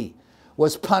 he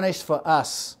was punished for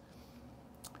us.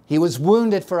 He was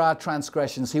wounded for our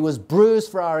transgressions. He was bruised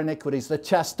for our iniquities. The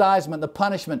chastisement, the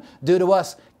punishment due to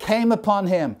us came upon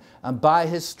him. And by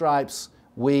his stripes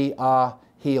we are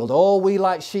healed. All we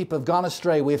like sheep have gone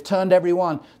astray. We have turned every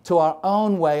one to our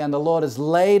own way, and the Lord has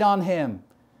laid on him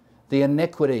the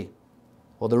iniquity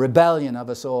or the rebellion of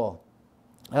us all.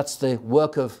 That's the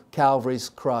work of Calvary's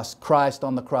cross, Christ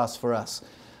on the cross for us.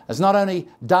 Has not only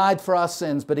died for our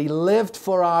sins, but he lived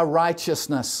for our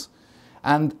righteousness.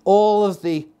 And all of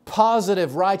the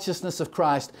positive righteousness of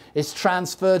Christ is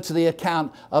transferred to the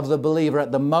account of the believer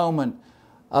at the moment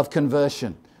of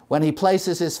conversion. When he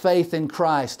places his faith in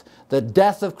Christ, the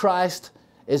death of Christ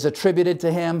is attributed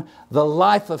to him. The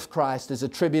life of Christ is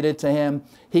attributed to him.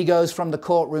 He goes from the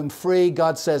courtroom free.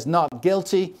 God says, not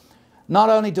guilty. Not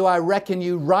only do I reckon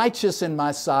you righteous in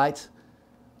my sight,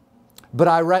 but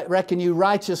I reckon you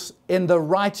righteous in the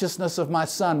righteousness of my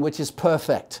Son, which is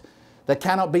perfect, that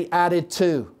cannot be added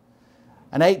to.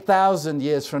 And 8,000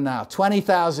 years from now,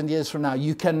 20,000 years from now,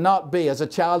 you cannot be, as a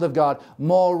child of God,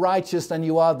 more righteous than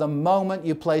you are the moment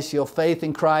you place your faith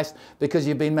in Christ, because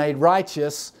you've been made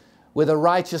righteous with a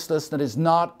righteousness that is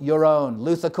not your own.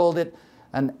 Luther called it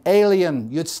an alien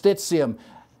justitium,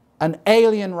 an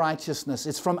alien righteousness.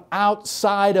 It's from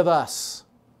outside of us.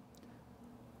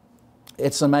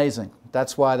 It's amazing.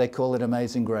 That's why they call it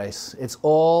amazing grace. It's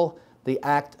all the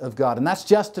act of God. And that's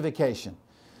justification.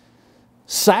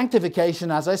 Sanctification,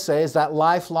 as I say, is that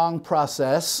lifelong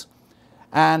process.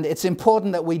 And it's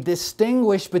important that we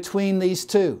distinguish between these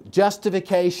two,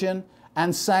 justification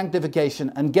and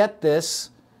sanctification. And get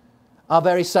this, our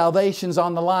very salvation's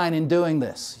on the line in doing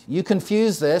this. You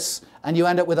confuse this and you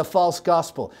end up with a false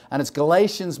gospel. And as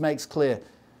Galatians makes clear,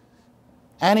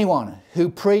 anyone who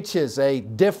preaches a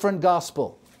different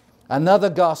gospel, another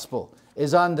gospel,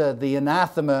 is under the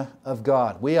anathema of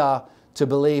God. We are to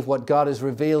believe what God has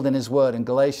revealed in his word, and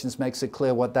Galatians makes it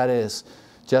clear what that is.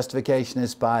 Justification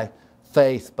is by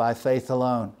faith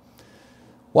alone.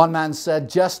 One man said,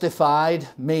 justified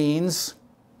means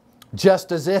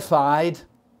just as if I'd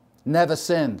never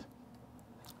sinned.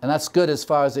 And that's good as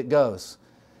far as it goes.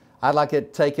 I'd like to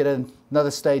take it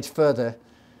another stage further.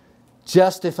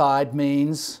 Justified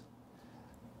means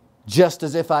just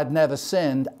as if I'd never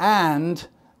sinned, and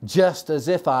just as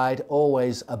if I'd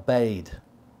always obeyed.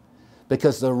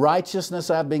 Because the righteousness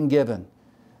I've been given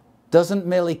doesn't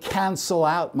merely cancel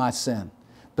out my sin,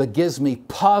 but gives me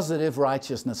positive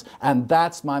righteousness. And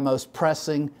that's my most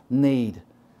pressing need.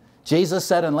 Jesus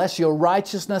said, unless your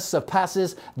righteousness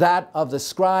surpasses that of the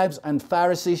scribes and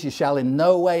Pharisees, you shall in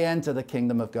no way enter the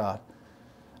kingdom of God.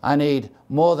 I need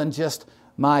more than just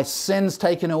my sins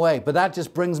taken away. But that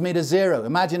just brings me to zero.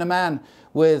 Imagine a man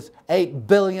with $8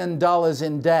 billion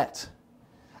in debt,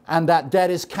 and that debt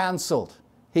is cancelled.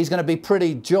 He's going to be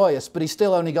pretty joyous, but he's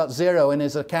still only got zero in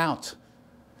his account.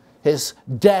 His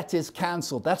debt is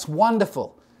cancelled. That's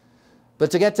wonderful.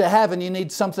 But to get to heaven, you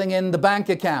need something in the bank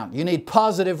account. You need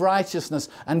positive righteousness,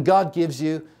 and God gives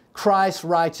you Christ's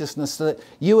righteousness so that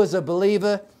you as a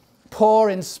believer, poor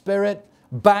in spirit,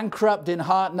 bankrupt in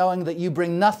heart, knowing that you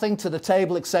bring nothing to the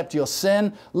table except your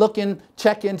sin.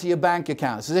 Check into your bank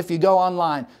account. It's as if you go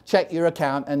online, check your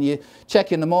account, and you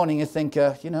check in the morning, you think,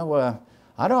 I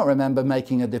don't remember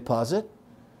making a deposit.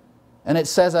 And it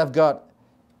says I've got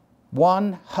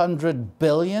 100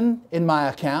 billion in my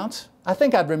account. I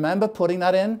think I'd remember putting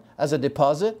that in as a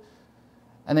deposit.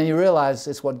 And then you realize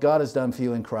it's what God has done for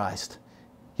you in Christ.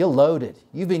 You're loaded.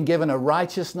 You've been given a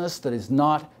righteousness that is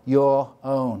not your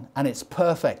own. And it's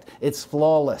perfect. It's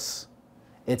flawless.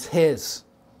 It's His.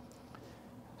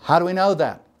 How do we know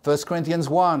that? 1 Corinthians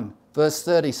 1, verse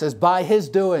 30 says, by His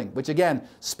doing, which again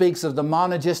speaks of the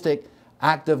monergistic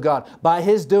act of God. By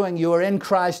His doing you are in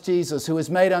Christ Jesus, who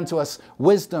has made unto us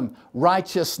wisdom,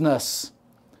 righteousness,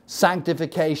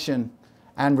 sanctification,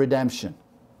 and redemption.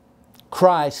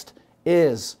 Christ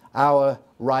is our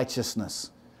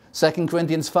righteousness. 2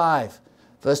 Corinthians 5,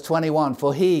 verse 21,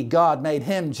 for He, God, made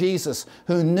Him, Jesus,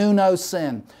 who knew no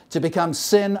sin, to become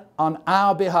sin on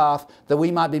our behalf, that we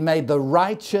might be made the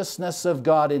righteousness of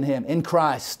God in Him, in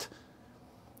Christ.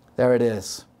 There it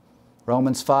is.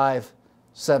 Romans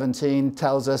 5:17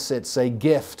 tells us it's a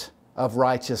gift of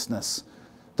righteousness.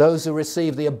 Those who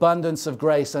receive the abundance of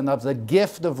grace and of the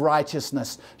gift of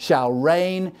righteousness shall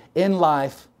reign in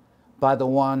life by the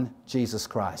one Jesus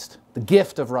Christ. The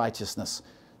gift of righteousness.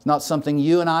 It's not something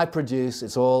you and I produce,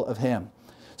 it's all of Him.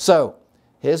 So,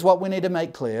 here's what we need to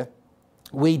make clear.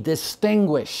 We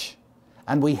distinguish,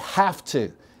 and we have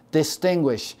to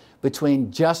distinguish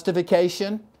between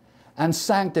justification and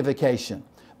sanctification,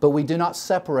 but we do not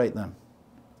separate them.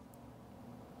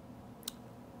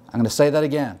 I'm going to say that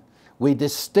again. We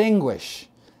distinguish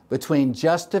between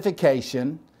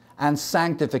justification and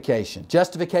sanctification.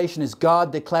 Justification is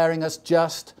God declaring us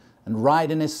just and right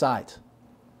in His sight.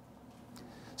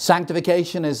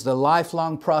 Sanctification is the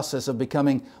lifelong process of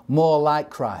becoming more like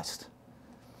Christ.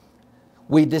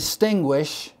 We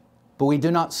distinguish, but we do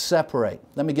not separate.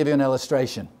 Let me give you an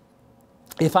illustration.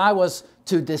 If I was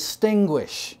to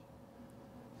distinguish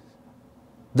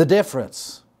the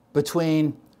difference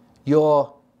between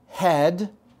your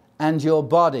head and your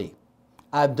body,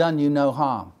 I've done you no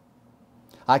harm.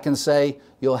 I can say,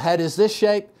 your head is this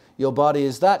shape, your body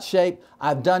is that shape,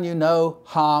 I've done you no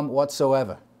harm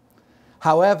whatsoever.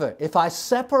 However, if I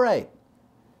separate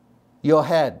your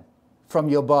head from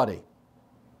your body,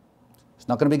 it's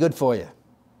not going to be good for you.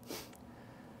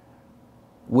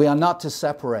 We are not to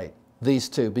separate these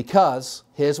two because,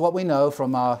 here's what we know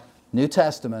from our New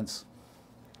Testaments,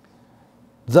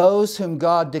 those whom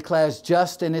God declares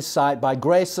just in His sight by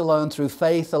grace alone, through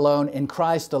faith alone, in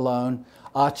Christ alone,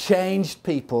 are changed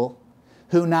people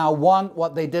who now want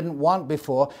what they didn't want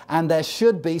before, and there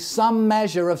should be some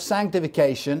measure of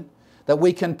sanctification that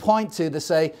we can point to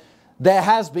say, there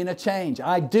has been a change.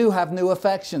 I do have new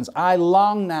affections. I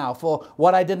long now for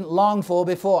what I didn't long for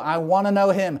before. I want to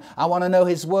know Him. I want to know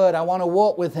His Word. I want to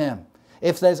walk with Him.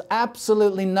 If there's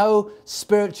absolutely no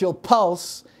spiritual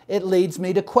pulse, it leads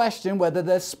me to question whether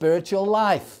there's spiritual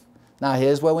life. Now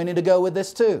here's where we need to go with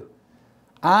this too.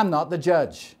 I'm not the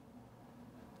judge.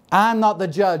 I'm not the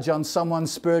judge on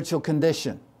someone's spiritual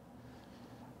condition.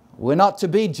 We're not to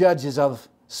be judges of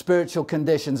spiritual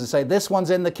conditions and say, this one's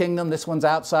in the kingdom, this one's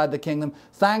outside the kingdom.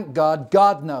 Thank God,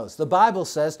 God knows. The Bible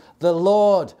says the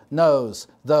Lord knows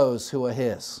those who are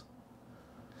His.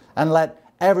 And let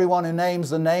everyone who names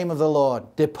the name of the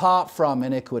Lord depart from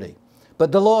iniquity.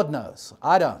 But the Lord knows.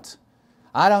 I don't.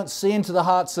 I don't see into the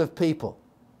hearts of people.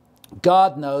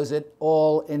 God knows it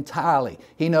all entirely.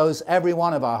 He knows every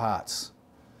one of our hearts.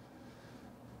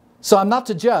 So I'm not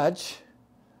to judge,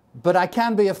 but I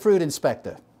can be a fruit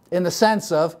inspector. In the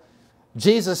sense of,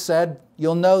 Jesus said,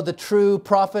 you'll know the true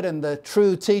prophet and the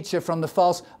true teacher from the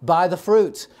false by the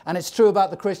fruit. And it's true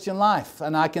about the Christian life.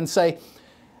 And I can say,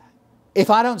 if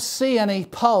I don't see any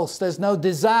pulse, there's no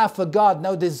desire for God,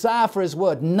 no desire for His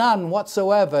Word, none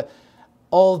whatsoever.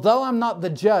 Although I'm not the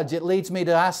judge, it leads me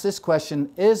to ask this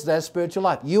question, is there spiritual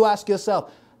life? You ask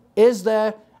yourself, is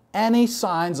there any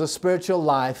signs of spiritual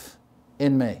life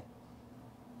in me?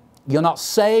 You're not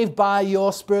saved by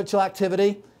your spiritual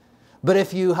activity. But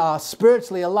if you are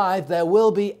spiritually alive, there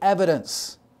will be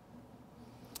evidence.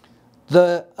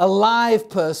 The alive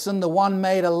person, the one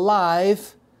made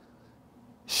alive,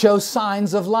 shows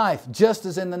signs of life, just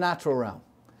as in the natural realm.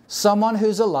 Someone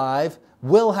who's alive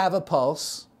will have a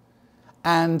pulse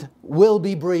and will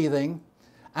be breathing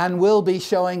and will be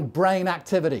showing brain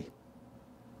activity.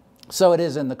 So it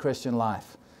is in the Christian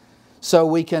life. So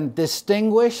we can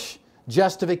distinguish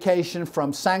justification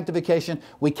from sanctification.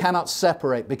 We cannot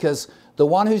separate, because the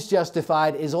one who's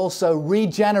justified is also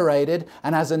regenerated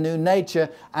and has a new nature,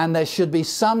 and there should be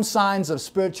some signs of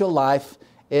spiritual life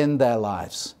in their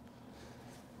lives.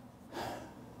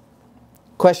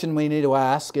 Question we need to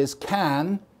ask is,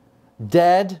 can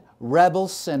dead, rebel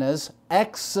sinners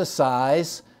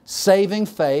exercise saving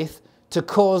faith to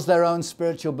cause their own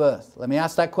spiritual birth? Let me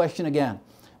ask that question again.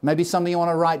 Maybe something you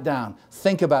want to write down.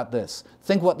 Think about this.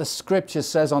 Think what the Scripture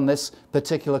says on this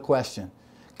particular question.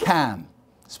 Can,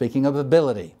 speaking of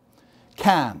ability,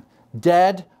 can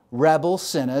dead, rebel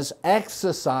sinners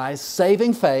exercise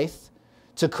saving faith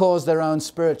to cause their own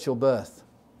spiritual birth?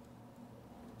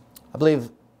 I believe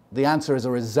the answer is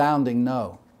a resounding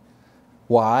no.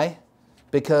 Why?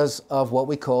 Because of what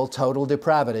we call total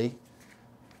depravity,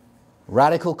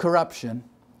 radical corruption,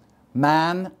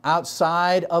 man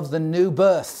outside of the new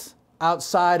birth,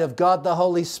 outside of God the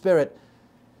Holy Spirit,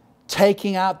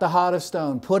 taking out the heart of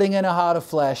stone, putting in a heart of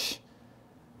flesh.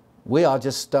 We are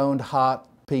just stoned heart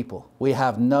people. We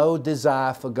have no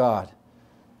desire for God.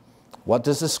 What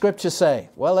does the Scripture say?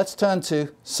 Well, let's turn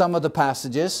to some of the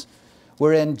passages.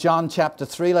 We're in John chapter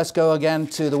 3. Let's go again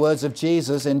to the words of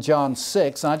Jesus in John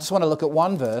 6. And I just want to look at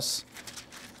one verse.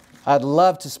 I'd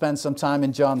love to spend some time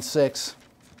in John 6.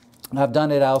 And I've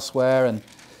done it elsewhere,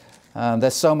 and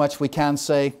there's so much we can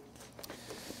say.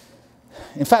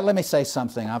 In fact, let me say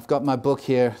something. I've got my book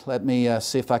here. Let me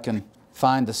see if I can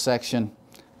find the section.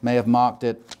 May have marked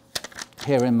it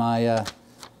here in my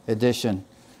edition.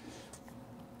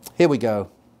 Here we go.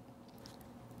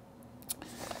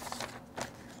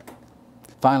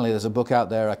 Finally, there's a book out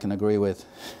there I can agree with.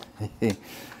 I'm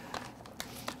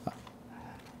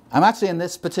actually in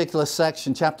this particular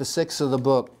section, chapter 6 of the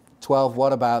book, 12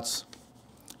 Whatabouts,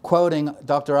 quoting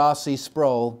Dr. R.C.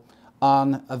 Sproul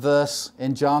on a verse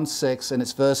in John 6, and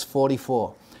it's verse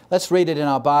 44. Let's read it in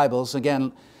our Bibles.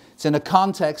 Again, it's in the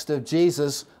context of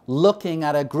Jesus looking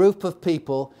at a group of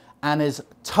people and is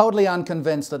totally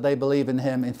unconvinced that they believe in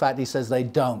Him. In fact, he says they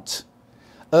don't.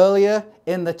 Earlier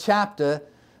in the chapter,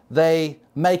 they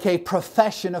make a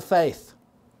profession of faith.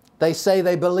 They say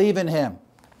they believe in Him.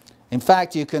 In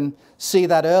fact, you can see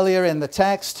that earlier in the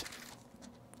text.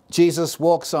 Jesus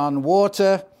walks on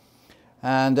water,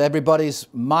 and everybody's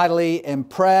mightily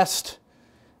impressed.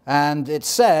 And it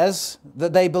says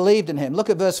that they believed in Him. Look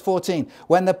at verse 14.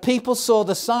 When the people saw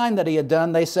the sign that He had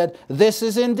done, they said, "This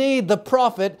is indeed the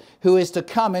prophet who is to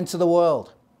come into the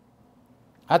world."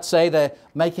 I'd say they're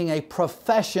making a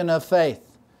profession of faith.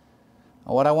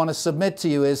 What I want to submit to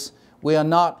you is we are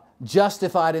not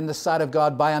justified in the sight of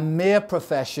God by a mere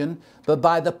profession, but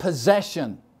by the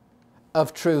possession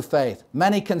of true faith.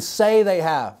 Many can say they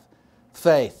have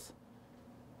faith,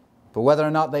 but whether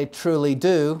or not they truly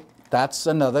do, that's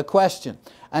another question.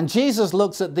 And Jesus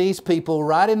looks at these people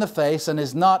right in the face and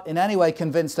is not in any way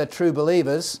convinced they're true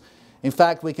believers. In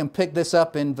fact, we can pick this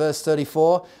up in verse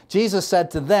 34. Jesus said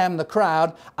to them, the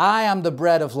crowd, "I am the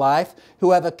bread of life.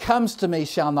 Whoever comes to me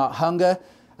shall not hunger,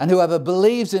 and whoever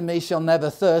believes in me shall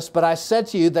never thirst. But I said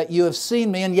to you that you have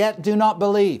seen me and yet do not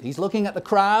believe." He's looking at the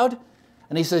crowd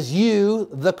and he says, "You,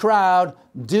 the crowd,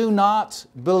 do not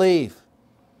believe."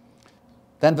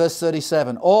 Then verse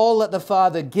 37, "All that the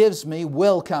Father gives me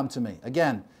will come to me."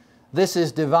 Again, this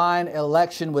is divine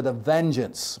election with a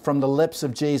vengeance from the lips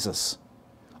of Jesus.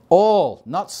 All,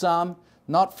 not some,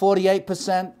 not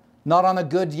 48%, not on a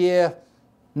good year,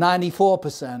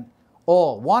 94%.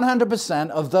 All,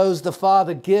 100% of those the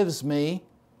Father gives me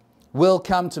will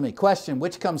come to me. Question,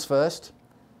 which comes first?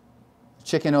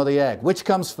 Chicken or the egg? Which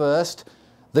comes first?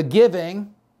 The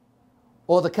giving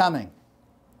or the coming?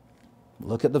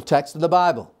 Look at the text of the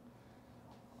Bible.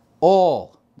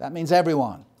 All, that means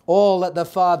everyone. All that the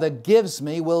Father gives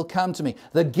me will come to me.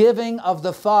 The giving of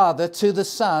the Father to the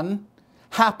Son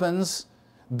happens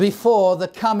before the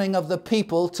coming of the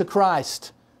people to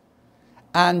Christ.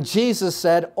 And Jesus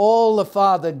said, all the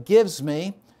Father gives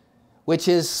me, which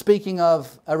is speaking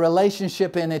of a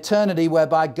relationship in eternity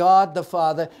whereby God the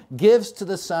Father gives to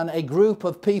the Son a group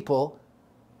of people.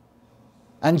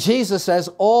 And Jesus says,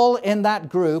 all in that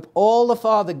group, all the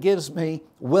Father gives me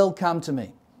will come to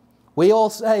me. We all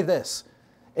say this.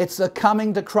 It's the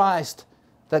coming to Christ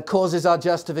that causes our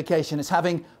justification. It's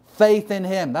having faith in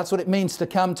Him. That's what it means to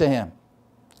come to Him.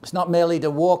 It's not merely to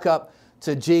walk up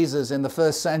to Jesus in the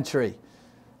first century.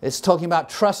 It's talking about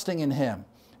trusting in Him,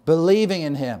 believing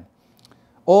in Him.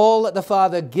 All that the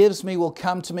Father gives me will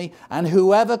come to me, and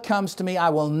whoever comes to me I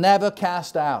will never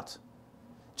cast out.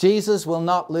 Jesus will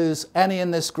not lose any in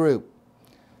this group.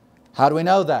 How do we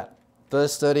know that?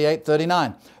 Verse 38,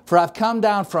 39. For I've come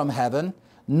down from heaven,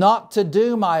 not to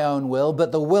do my own will,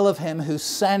 but the will of Him who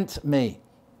sent me.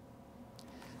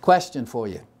 Question for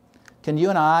you. Can you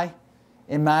and I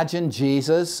imagine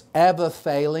Jesus ever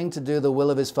failing to do the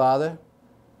will of His Father?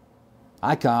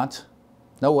 I can't.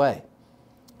 No way.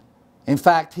 In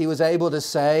fact, he was able to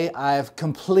say, I have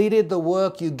completed the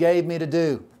work you gave me to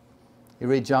do. You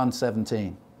read John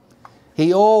 17.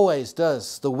 He always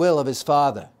does the will of his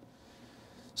Father.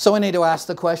 So we need to ask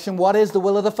the question, what is the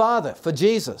will of the Father for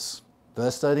Jesus?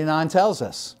 Verse 39 tells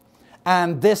us,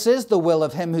 and this is the will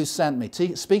of him who sent me.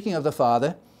 Speaking of the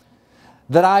Father,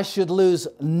 that I should lose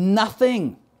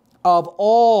nothing of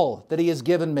all that he has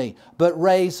given me, but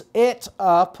raise it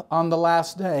up on the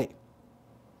last day.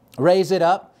 Raise it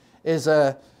up is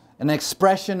an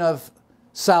expression of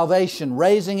salvation,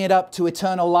 raising it up to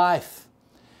eternal life.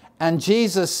 And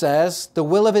Jesus says the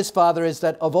will of his Father is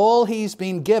that of all he's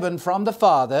been given from the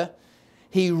Father,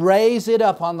 he raise it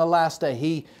up on the last day.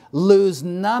 He lose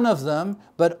none of them,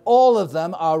 but all of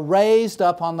them are raised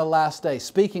up on the last day.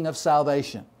 Speaking of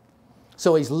salvation.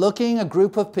 So he's looking at a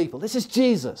group of people. This is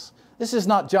Jesus. This is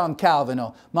not John Calvin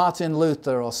or Martin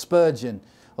Luther or Spurgeon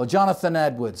or Jonathan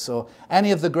Edwards or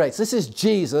any of the greats. This is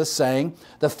Jesus saying,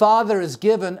 the Father has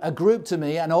given a group to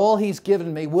me, and all he's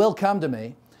given me will come to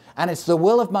me. And it's the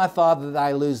will of my Father that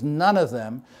I lose none of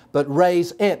them, but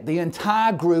raise it, the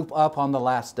entire group, up on the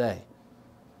last day.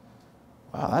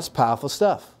 Wow, that's powerful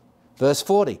stuff. Verse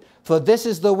 40, for this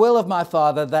is the will of my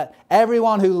Father, that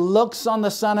everyone who looks on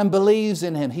the Son and believes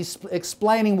in him, he's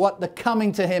explaining what the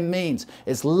coming to him means.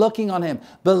 It's looking on him,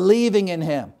 believing in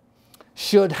him,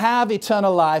 should have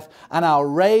eternal life, and I'll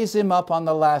raise him up on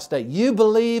the last day. You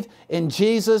believe in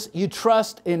Jesus, you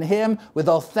trust in him with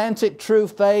authentic, true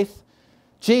faith.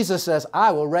 Jesus says,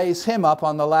 I will raise him up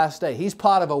on the last day. He's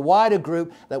part of a wider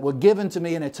group that were given to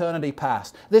me in eternity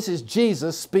past. This is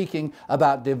Jesus speaking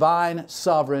about divine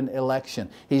sovereign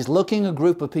election. He's looking a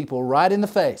group of people right in the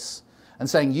face and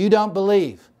saying, you don't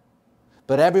believe,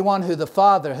 but everyone who the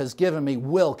Father has given me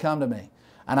will come to me,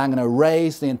 and I'm going to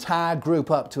raise the entire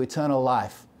group up to eternal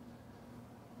life.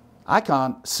 I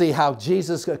can't see how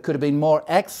Jesus could have been more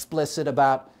explicit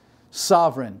about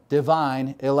sovereign,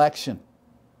 divine election.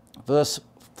 Verse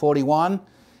 41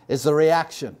 is the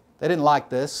reaction. They didn't like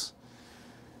this.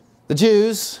 The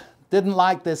Jews didn't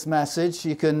like this message.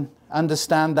 You can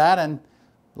understand that. And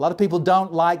a lot of people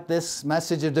don't like this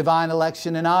message of divine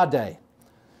election in our day.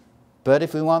 But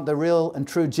if we want the real and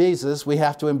true Jesus, we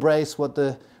have to embrace what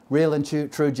the real and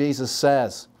true Jesus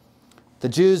says. The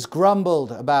Jews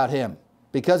grumbled about him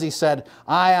because he said,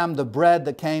 I am the bread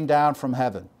that came down from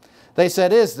heaven. They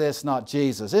said, is this not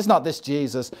Jesus? Is not this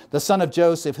Jesus, the son of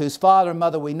Joseph, whose father and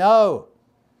mother we know?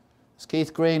 As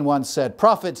Keith Green once said,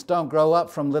 prophets don't grow up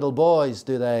from little boys,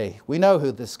 do they? We know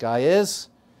who this guy is.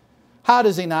 How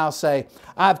does he now say,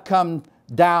 I've come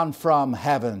down from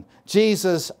heaven?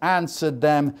 Jesus answered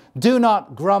them, do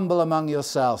not grumble among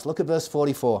yourselves. Look at verse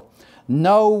 44.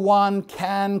 No one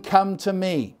can come to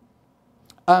me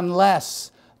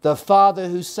unless the Father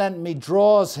who sent me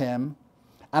draws him,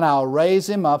 and I'll raise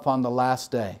him up on the last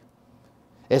day.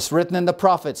 It's written in the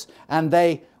prophets, and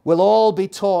they will all be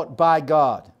taught by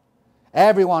God.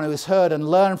 Everyone who has heard and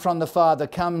learned from the Father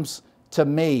comes to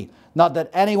me. Not that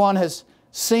anyone has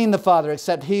seen the Father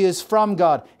except he is from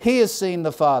God. He has seen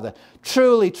the Father.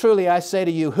 Truly, truly, I say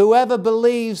to you, whoever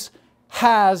believes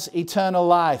has eternal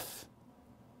life.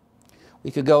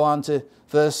 We could go on to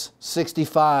verse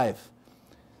 65.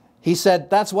 He said,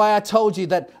 that's why I told you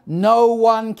that no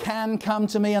one can come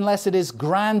to me unless it is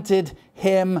granted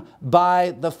him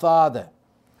by the Father.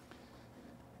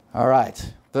 All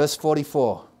right, verse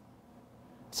 44.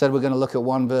 Said we're going to look at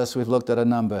one verse, we've looked at a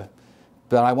number.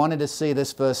 But I wanted to see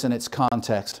this verse in its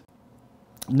context.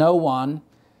 No one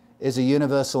is a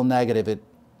universal negative. It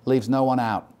leaves no one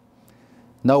out.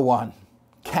 No one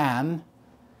can.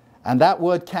 And that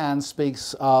word can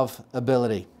speaks of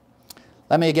ability.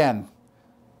 Let me again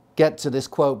get to this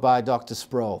quote by Dr.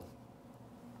 Sproul.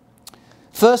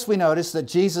 First, we notice that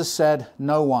Jesus said,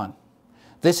 no one.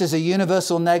 This is a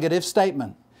universal negative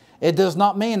statement. It does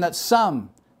not mean that some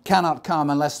cannot come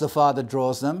unless the Father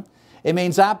draws them. It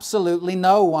means absolutely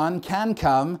no one can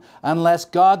come unless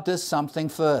God does something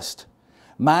first.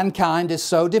 Mankind is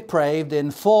so depraved in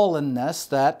fallenness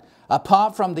that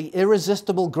apart from the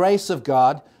irresistible grace of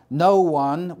God, no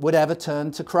one would ever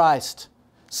turn to Christ.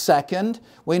 Second,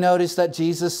 we notice that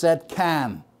Jesus said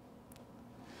can.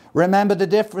 Remember the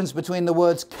difference between the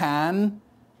words can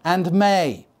and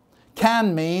may.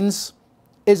 Can means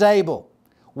is able,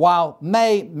 while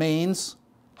may means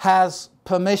has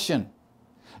permission.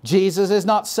 Jesus is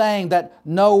not saying that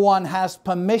no one has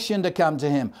permission to come to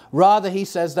him. Rather, he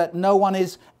says that no one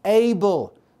is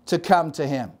able to come to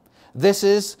him. This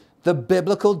is the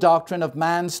biblical doctrine of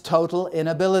man's total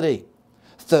inability.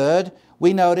 Third,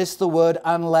 we notice the word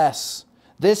unless.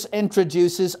 This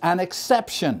introduces an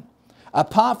exception.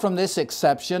 Apart from this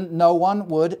exception, no one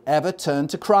would ever turn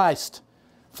to Christ.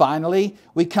 Finally,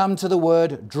 we come to the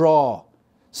word draw.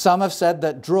 Some have said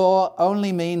that draw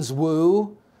only means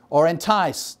woo or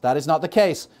entice. That is not the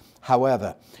case.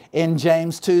 However, in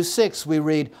James 2:6 we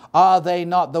read, "Are they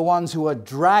not the ones who are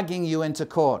dragging you into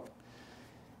court?"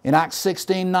 In Acts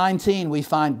 16:19 we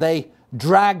find they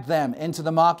dragged them into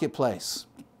the marketplace.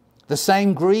 The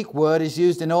same Greek word is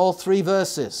used in all three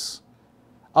verses.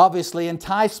 Obviously,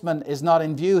 enticement is not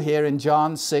in view here in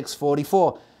John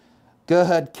 6:44.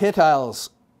 Gerhard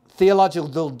Kittel's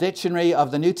Theological Dictionary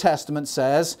of the New Testament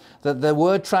says that the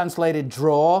word translated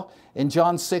draw in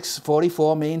John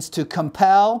 6:44 means to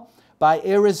compel by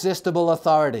irresistible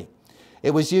authority.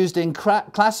 It was used in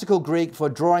classical Greek for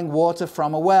drawing water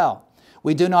from a well.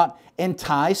 We do not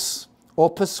entice or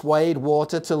persuade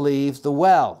water to leave the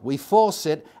well. We force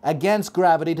it against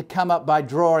gravity to come up by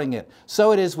drawing it.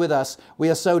 So it is with us. We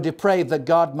are so depraved that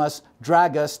God must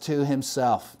drag us to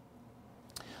himself.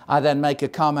 I then make a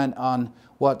comment on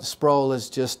what Sproul has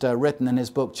just written in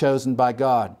his book, Chosen by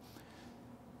God.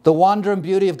 The wonder and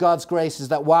beauty of God's grace is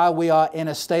that while we are in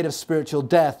a state of spiritual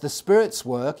death, the Spirit's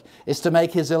work is to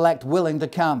make his elect willing to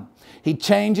come. He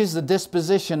changes the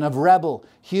disposition of rebel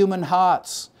human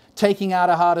hearts, taking out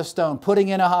a heart of stone, putting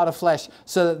in a heart of flesh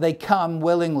so that they come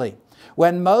willingly.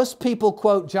 When most people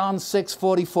quote John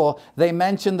 6:44, they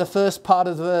mention the first part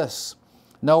of the verse.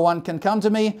 No one can come to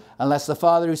me unless the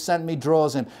Father who sent me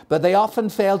draws him. But they often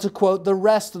fail to quote the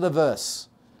rest of the verse.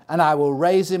 And I will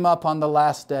raise him up on the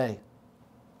last day.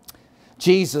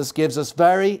 Jesus gives us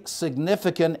very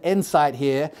significant insight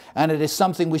here, and it is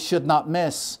something we should not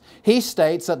miss. He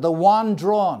states that the one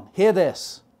drawn, hear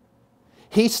this,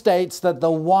 he states that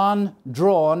the one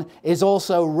drawn is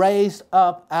also raised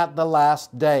up at the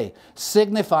last day,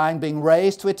 signifying being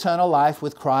raised to eternal life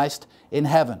with Christ in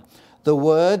heaven. The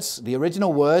words, the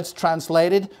original words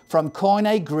translated from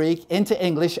Koine Greek into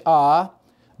English are,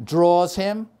 draws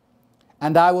him,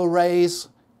 and I will raise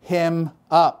him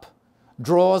up.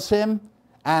 Draws him,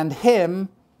 and him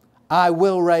I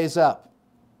will raise up.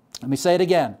 Let me say it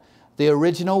again. The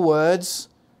original words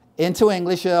into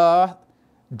English are,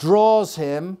 draws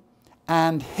him,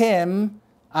 and him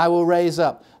I will raise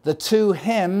up. The two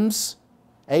hymns,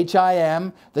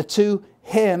 H-I-M, the two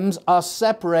hymns are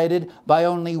separated by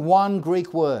only one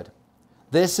Greek word.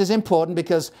 This is important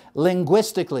because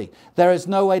linguistically, there is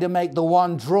no way to make the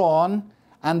one drawn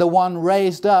and the one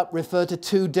raised up refer to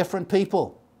two different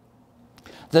people.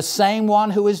 The same one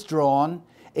who is drawn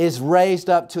is raised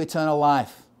up to eternal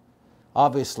life.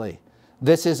 Obviously,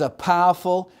 this is a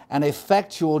powerful and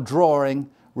effectual drawing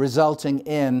resulting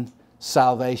in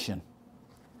salvation.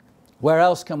 Where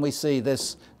else can we see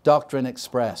this doctrine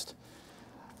expressed?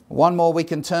 One more we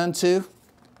can turn to.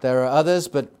 There are others,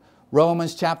 but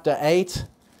Romans chapter 8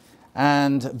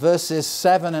 and verses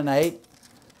 7 and 8,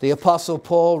 the Apostle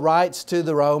Paul writes to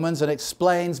the Romans and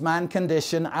explains man's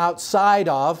condition outside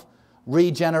of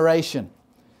regeneration.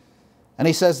 And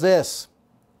he says this,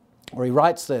 or he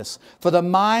writes this, "For the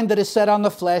mind that is set on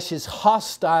the flesh is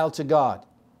hostile to God.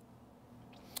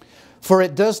 For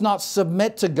it does not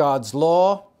submit to God's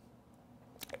law.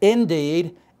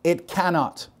 Indeed, it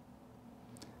cannot."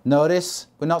 Notice,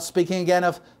 we're not speaking again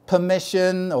of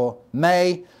permission or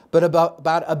may, but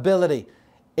about ability.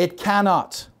 It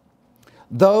cannot.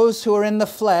 Those who are in the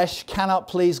flesh cannot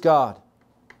please God.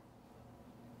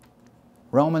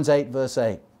 Romans 8 verse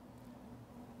 8.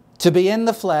 To be in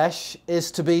the flesh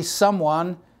is to be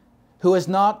someone who is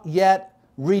not yet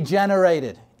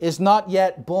regenerated, is not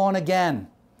yet born again.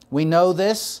 We know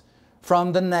this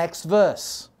from the next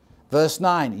verse. Verse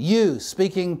 9. You,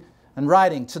 speaking and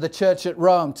writing to the church at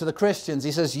Rome, to the Christians,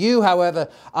 he says, "You, however,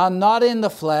 are not in the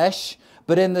flesh,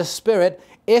 but in the Spirit,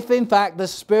 if in fact the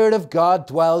Spirit of God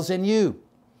dwells in you.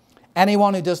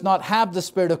 Anyone who does not have the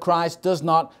Spirit of Christ does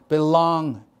not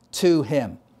belong to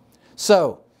him."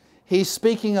 So, he's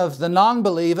speaking of the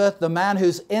non-believer, the man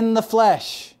who's in the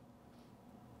flesh.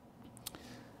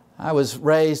 I was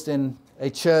raised in a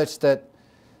church that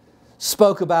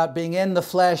spoke about being in the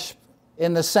flesh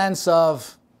in the sense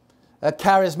of a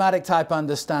charismatic type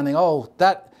understanding. Oh,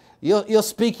 that you're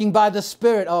speaking by the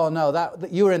Spirit. Oh no,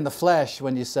 that you were in the flesh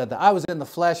when you said that. I was in the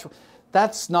flesh.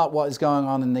 That's not what is going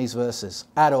on in these verses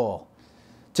at all.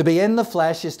 To be in the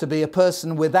flesh is to be a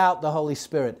person without the Holy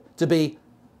Spirit, to be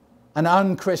an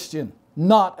unchristian,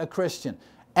 not a Christian.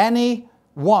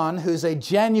 Anyone who's a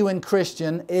genuine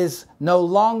Christian is no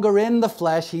longer in the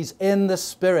flesh, he's in the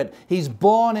Spirit. He's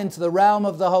born into the realm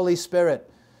of the Holy Spirit.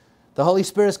 The Holy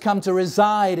Spirit has come to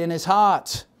reside in his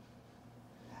heart.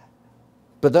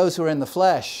 But those who are in the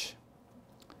flesh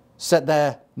set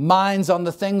their minds on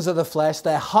the things of the flesh.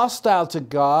 They're hostile to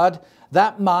God.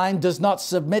 That mind does not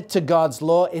submit to God's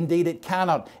law. Indeed, it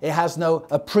cannot. It has no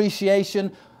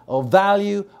appreciation or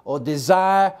value or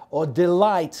desire or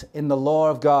delight in the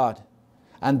law of God.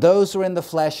 And those who are in the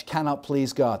flesh cannot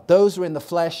please God. Those who are in the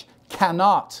flesh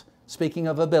cannot, speaking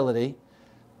of ability,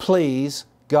 please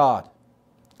God.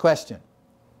 Question.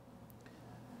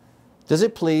 Does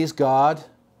it please God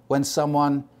when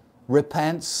someone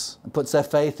repents and puts their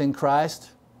faith in Christ?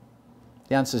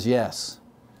 The answer is yes.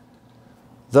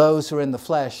 Those who are in the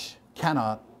flesh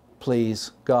cannot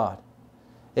please God.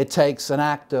 It takes an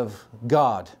act of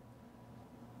God.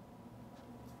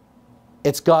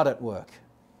 It's God at work.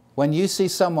 When you see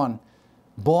someone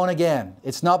born again,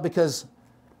 it's not because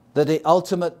the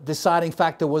ultimate deciding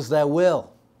factor was their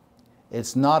will.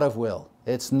 It's not of will.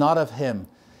 It's not of Him.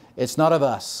 It's not of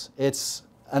us. It's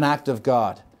an act of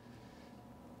God.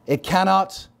 It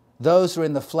cannot, those who are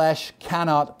in the flesh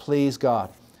cannot please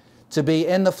God. To be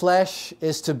in the flesh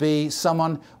is to be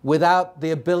someone without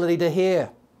the ability to hear.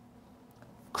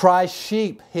 Christ's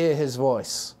sheep hear His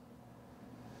voice.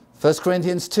 1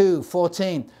 Corinthians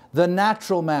 2:14, the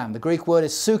natural man, the Greek word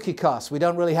is psychikos. We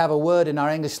don't really have a word in our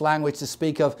English language to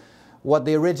speak of what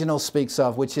the original speaks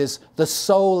of, which is the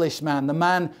soulish man, the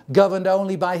man governed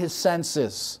only by his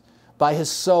senses, by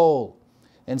his soul.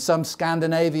 In some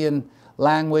Scandinavian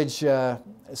language,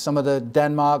 some of the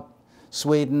Denmark,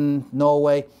 Sweden,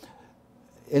 Norway,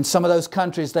 in some of those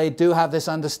countries, they do have this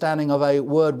understanding of a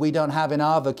word we don't have in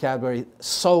our vocabulary,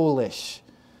 soulish.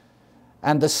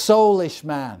 And the soulish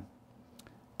man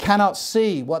cannot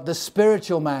see what the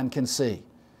spiritual man can see.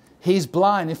 He's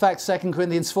blind. In fact, 2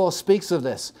 Corinthians 4 speaks of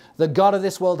this. The God of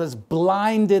this world has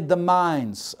blinded the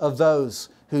minds of those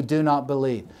who do not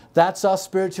believe. That's our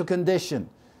spiritual condition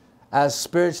as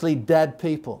spiritually dead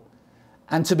people.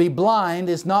 And to be blind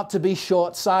is not to be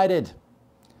short-sighted,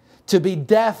 to be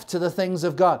deaf to the things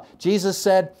of God. Jesus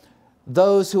said,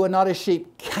 those who are not His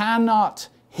sheep cannot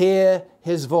hear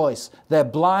His voice. They're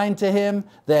blind to Him,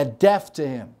 they're deaf to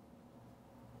Him.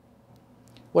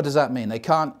 What does that mean? They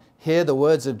can't hear the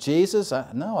words of Jesus?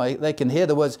 No, they can hear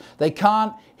the words. They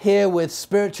can't hear with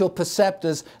spiritual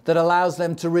perceptors that allows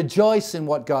them to rejoice in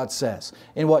what God says,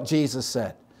 in what Jesus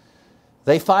said.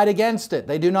 They fight against it.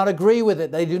 They do not agree with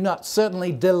it. They do not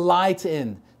certainly delight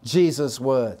in Jesus'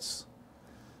 words,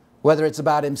 whether it's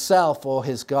about Himself or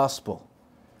His gospel.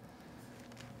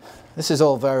 This is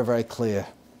all very, very clear.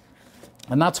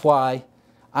 And that's why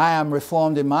I am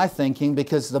Reformed in my thinking,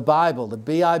 because the Bible, the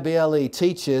Bible,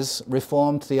 teaches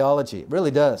Reformed theology. It really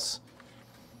does.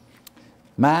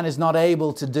 Man is not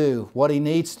able to do what he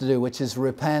needs to do, which is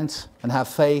repent and have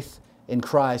faith in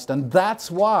Christ. And that's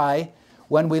why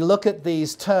when we look at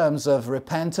these terms of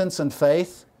repentance and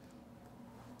faith,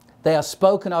 they are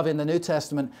spoken of in the New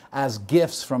Testament as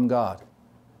gifts from God.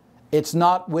 It's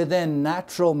not within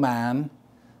natural man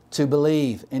to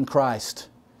believe in Christ.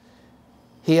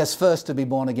 He has first to be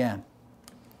born again.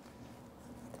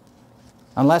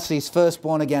 Unless he's first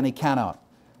born again, he cannot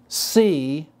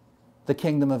see the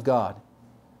kingdom of God.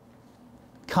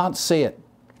 Can't see it.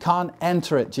 Can't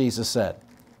enter it, Jesus said.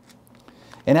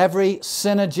 In every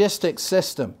synergistic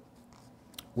system,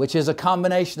 which is a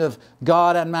combination of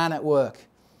God and man at work,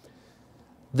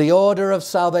 the order of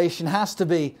salvation has to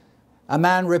be a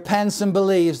man repents and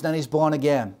believes, then he's born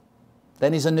again.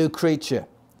 Then he's a new creature.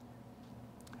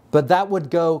 But that would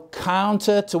go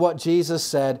counter to what Jesus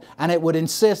said, and it would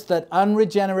insist that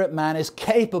unregenerate man is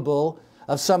capable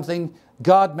of something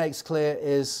God makes clear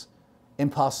is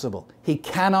impossible. He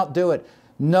cannot do it.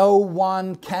 No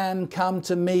one can come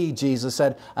to me, Jesus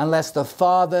said, unless the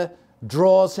Father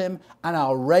draws him, and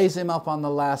I'll raise him up on the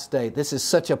last day. This is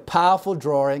such a powerful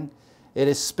drawing.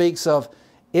 It speaks of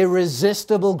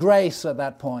irresistible grace at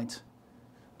that point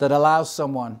that allows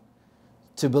someone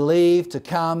to believe, to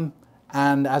come,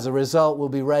 and as a result will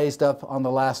be raised up on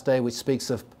the last day, which speaks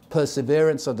of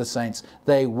perseverance of the saints.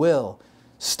 They will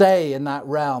stay in that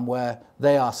realm where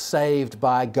they are saved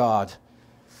by God.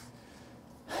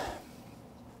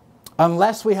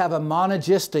 Unless we have a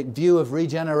monergistic view of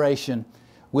regeneration,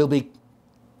 we'll be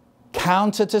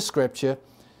counter to Scripture.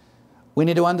 We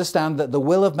need to understand that the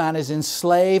will of man is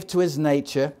enslaved to his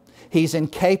nature. He's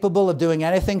incapable of doing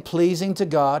anything pleasing to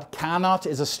God. Cannot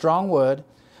is a strong word.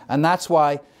 And that's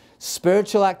why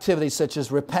spiritual activities such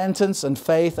as repentance and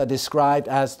faith are described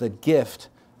as the gift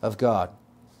of God.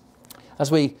 As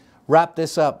we wrap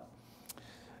this up,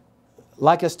 I'd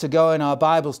like us to go in our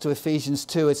Bibles to Ephesians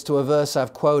 2. It's to a verse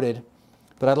I've quoted.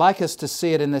 But I'd like us to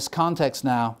see it in this context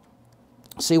now.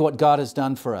 See what God has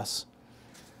done for us.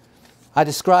 I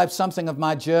described something of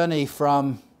my journey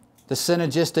from the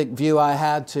synergistic view I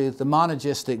had to the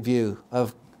monergistic view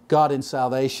of God in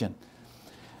salvation.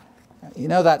 You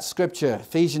know that scripture,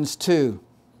 Ephesians 2,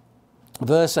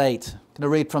 verse 8. I'm going to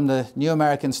read from the New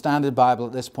American Standard Bible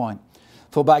at this point.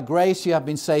 For by grace you have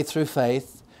been saved through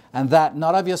faith, and that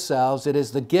not of yourselves, it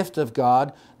is the gift of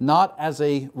God, not as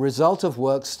a result of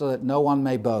works, so that no one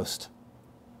may boast.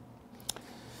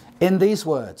 In these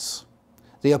words,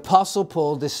 the Apostle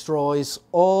Paul destroys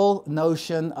all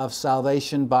notion of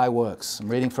salvation by works. I'm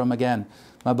reading from, again,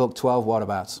 my book 12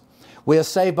 Whatabouts. We are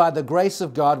saved by the grace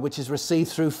of God, which is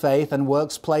received through faith, and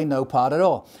works play no part at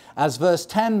all. As verse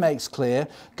 10 makes clear,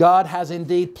 God has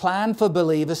indeed planned for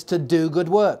believers to do good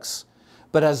works.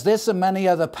 But as this and many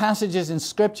other passages in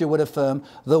Scripture would affirm,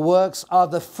 the works are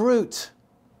the fruit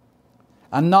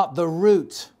and not the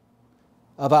root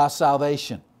of our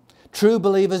salvation. True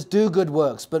believers do good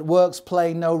works, but works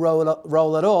play no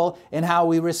role at all in how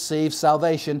we receive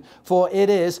salvation, for it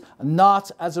is not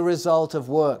as a result of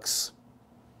works.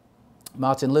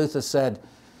 Martin Luther said,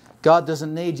 God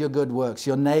doesn't need your good works,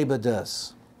 your neighbor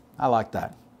does. I like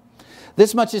that.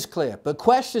 This much is clear, but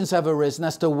questions have arisen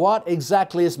as to what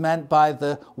exactly is meant by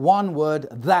the one word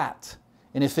that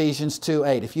in Ephesians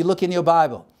 2:8. If you look in your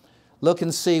Bible, look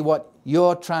and see what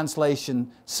your translation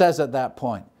says at that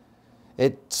point.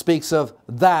 It speaks of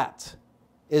that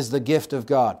is the gift of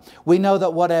God. We know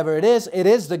that whatever it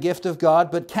is the gift of God,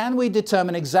 but can we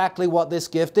determine exactly what this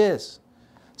gift is?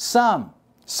 Some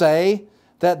say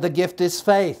that the gift is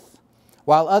faith,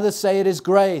 while others say it is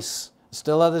grace.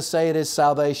 Still others say it is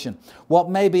salvation. What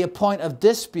may be a point of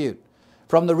dispute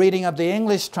from the reading of the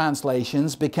English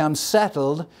translations becomes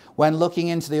settled when looking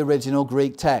into the original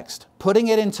Greek text, putting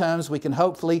it in terms we can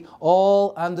hopefully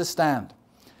all understand.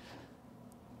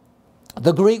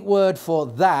 The Greek word for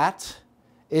that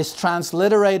is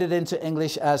transliterated into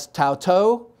English as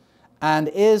tauto and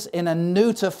is in a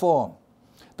neuter form.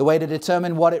 The way to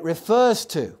determine what it refers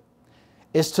to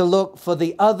is to look for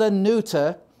the other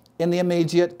neuter in the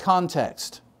immediate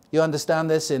context. You understand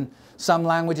this? In some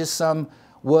languages, some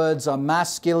words are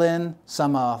masculine,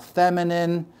 some are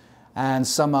feminine, and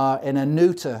some are in a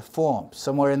neuter form,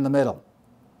 somewhere in the middle.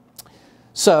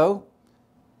 So,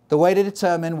 the way to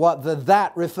determine what the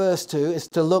that refers to is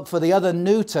to look for the other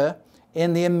neuter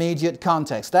in the immediate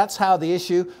context. That's how the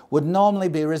issue would normally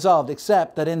be resolved,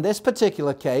 except that in this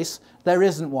particular case, there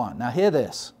isn't one. Now hear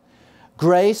this.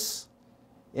 Grace,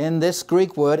 in this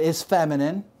Greek word, is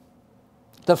feminine.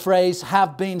 The phrase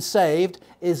have been saved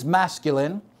is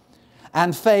masculine,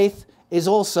 and faith is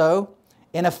also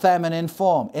in a feminine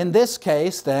form. In this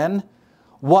case, then,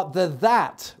 what the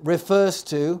that refers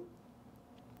to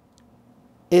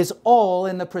is all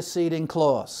in the preceding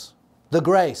clause. The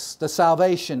grace, the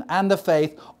salvation, and the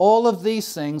faith, all of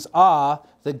these things are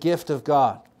the gift of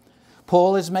God.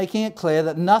 Paul is making it clear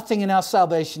that nothing in our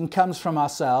salvation comes from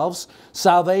ourselves.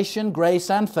 Salvation, grace,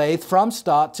 and faith, from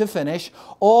start to finish,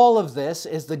 all of this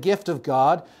is the gift of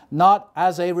God, not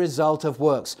as a result of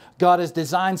works. God has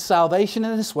designed salvation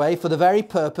in this way for the very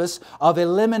purpose of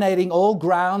eliminating all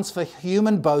grounds for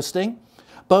human boasting.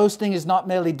 Boasting is not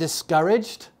merely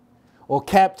discouraged or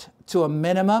kept to a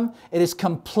minimum. It is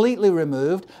completely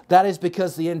removed. That is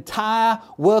because the entire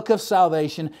work of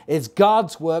salvation is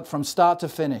God's work from start to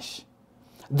finish.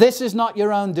 This is not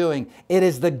your own doing. It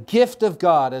is the gift of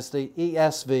God, as the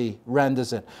ESV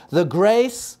renders it. The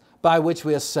grace by which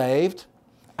we are saved,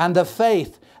 and the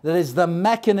faith that is the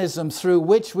mechanism through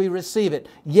which we receive it.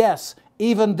 Yes,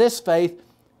 even this faith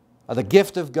are the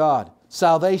gift of God.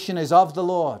 Salvation is of the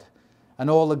Lord, and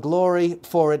all the glory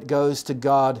for it goes to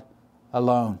God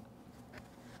alone.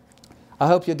 I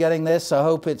hope you're getting this. I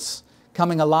hope it's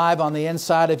coming alive on the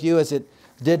inside of you as it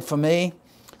did for me.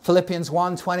 Philippians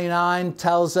 1:29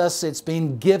 tells us it's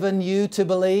been given you to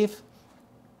believe.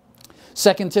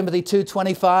 2 Timothy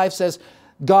 2:25 says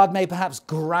God may perhaps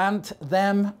grant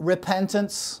them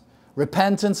repentance.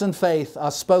 Repentance and faith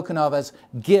are spoken of as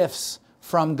gifts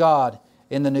from God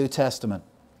in the New Testament.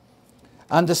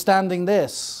 Understanding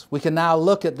this, we can now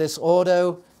look at this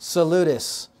Ordo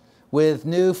Salutis with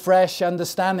new, fresh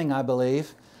understanding, I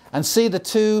believe, and see the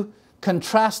two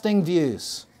contrasting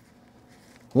views.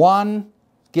 One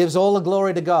gives all the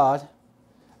glory to God,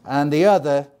 and the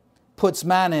other puts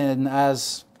man in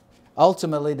as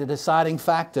ultimately the deciding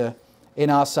factor in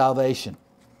our salvation.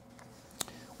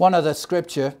 One other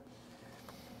scripture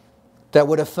that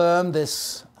would affirm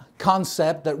this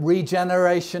concept that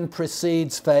regeneration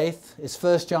precedes faith is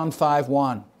 1 John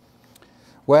 5:1,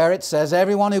 where it says,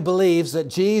 everyone who believes that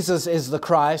Jesus is the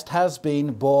Christ has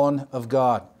been born of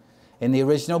God. In the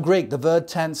original Greek, the verb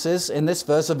tenses in this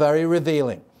verse are very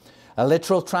revealing. A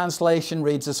literal translation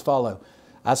reads as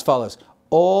follows.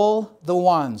 All the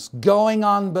ones going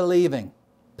on believing,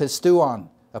 pisteuon,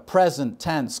 a present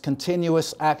tense,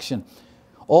 continuous action.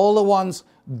 All the ones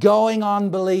going on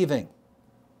believing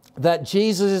that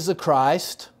Jesus is the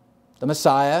Christ, the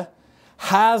Messiah,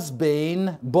 has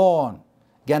been born.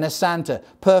 Genesanta,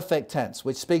 perfect tense,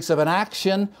 which speaks of an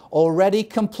action already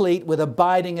complete with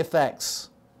abiding effects.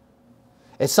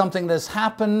 It's something that's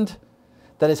happened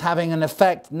that is having an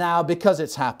effect now because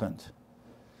it's happened.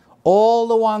 All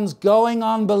the ones going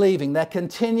on believing, they're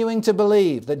continuing to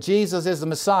believe that Jesus is the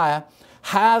Messiah,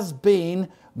 has been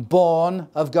born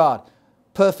of God.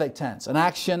 Perfect tense, an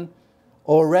action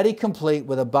already complete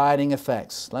with abiding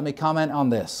effects. Let me comment on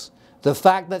this. The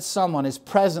fact that someone is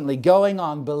presently going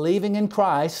on believing in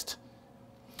Christ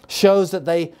shows that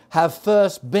they have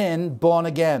first been born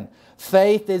again.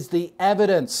 Faith is the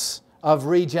evidence of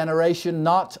regeneration,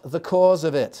 not the cause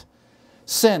of it.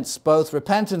 Since both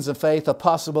repentance and faith are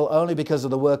possible only because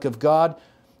of the work of God,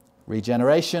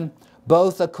 regeneration,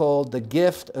 both are called the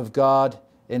gift of God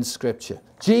in Scripture.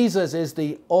 Jesus is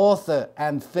the author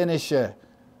and finisher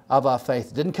of our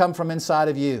faith. It didn't come from inside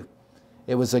of you.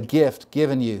 It was a gift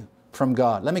given you from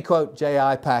God. Let me quote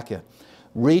J.I. Packer.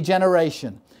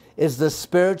 Regeneration is the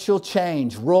spiritual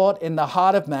change wrought in the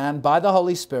heart of man by the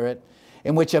Holy Spirit,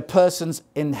 in which a person's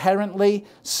inherently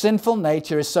sinful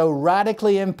nature is so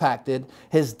radically impacted,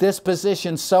 his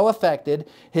disposition so affected,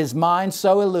 his mind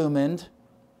so illumined,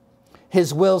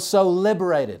 his will so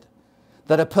liberated,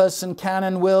 that a person can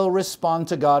and will respond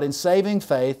to God in saving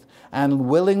faith and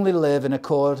willingly live in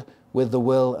accord with the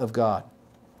will of God.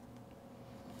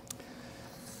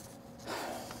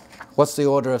 What's the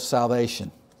order of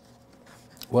salvation?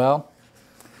 Well,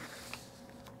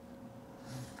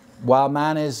 while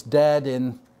man is dead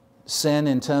in sin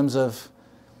in terms of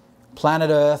planet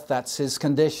Earth, that's his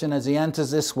condition as he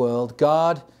enters this world,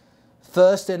 God,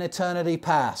 first in eternity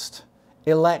past,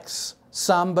 elects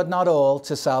some but not all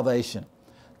to salvation.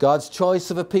 God's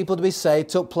choice of a people to be saved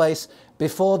took place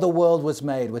before the world was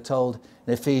made, we're told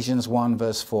in Ephesians 1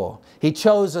 verse 4. He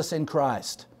chose us in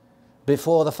Christ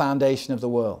before the foundation of the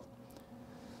world.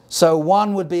 So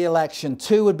one would be election,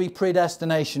 two would be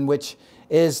predestination, which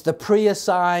is the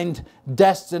pre-assigned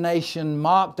destination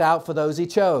marked out for those he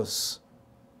chose.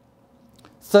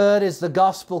 Third is the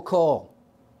gospel call,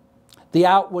 the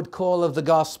outward call of the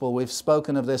gospel. We've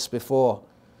spoken of this before.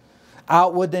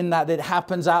 Outward in that it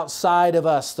happens outside of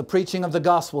us, the preaching of the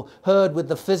gospel heard with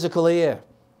the physical ear.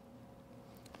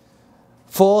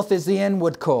 Fourth is the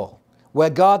inward call, where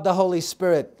God the Holy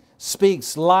Spirit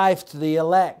speaks life to the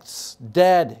elect's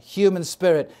dead human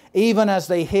spirit, even as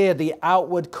they hear the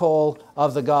outward call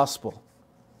of the gospel.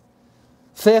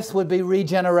 Fifth would be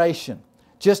regeneration.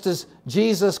 Just as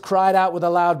Jesus cried out with a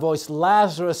loud voice,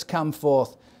 Lazarus, come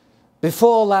forth.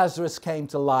 Before Lazarus came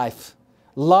to life,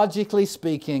 logically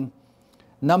speaking,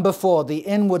 number four, the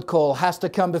inward call has to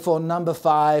come before number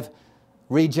five,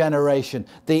 regeneration.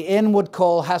 The inward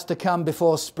call has to come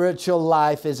before spiritual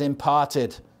life is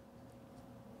imparted.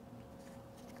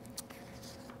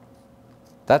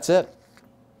 That's it.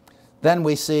 Then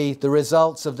we see the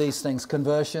results of these things.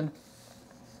 Conversion.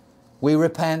 We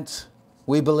repent.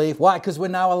 We believe. Why? Because we're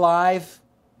now alive.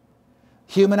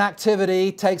 Human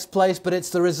activity takes place, but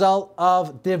it's the result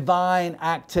of divine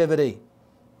activity.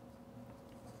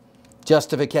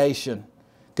 Justification.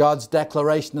 God's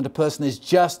declaration that a person is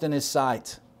just in His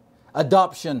sight.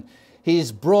 Adoption.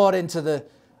 He's brought into the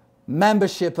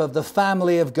membership of the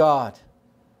family of God.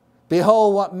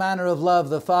 Behold, what manner of love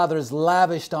the Father has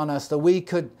lavished on us, that we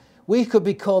could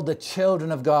be called the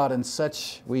children of God, and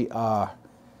such we are.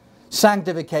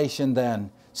 Sanctification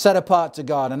then, set apart to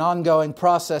God, an ongoing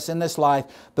process in this life,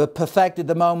 but perfected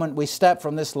the moment we step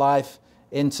from this life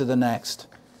into the next.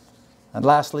 And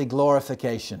lastly,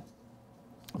 glorification.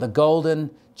 The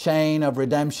golden chain of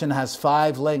redemption has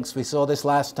 5 links. We saw this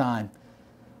last time.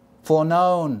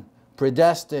 Foreknown,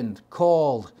 predestined,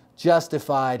 called,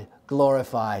 justified,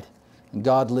 glorified. And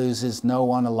God loses no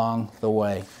one along the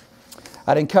way.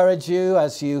 I'd encourage you,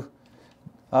 as you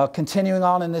are continuing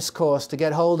on in this course, to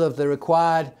get hold of the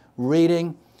required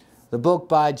reading, the book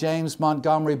by James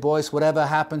Montgomery Boyce, Whatever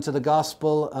Happened to the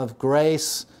Gospel of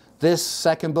Grace. This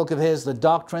second book of his, The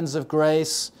Doctrines of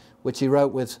Grace, which he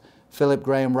wrote with Philip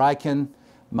Graham Ryken.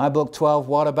 My book, 12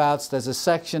 Whatabouts. There's a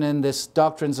section in this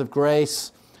Doctrines of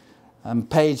Grace,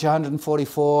 page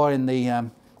 144 in the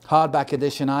hardback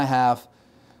edition I have,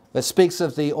 that speaks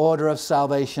of the order of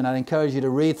salvation. I'd encourage you to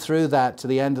read through that to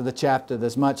the end of the chapter.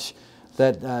 There's much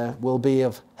that will be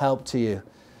of help to you.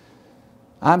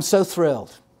 I'm so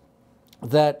thrilled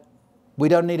that we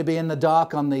don't need to be in the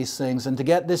dark on these things, and to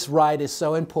get this right is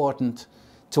so important,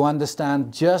 to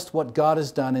understand just what God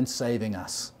has done in saving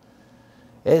us.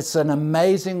 It's an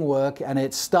amazing work, and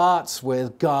it starts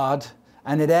with God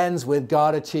and it ends with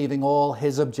God achieving all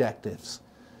His objectives.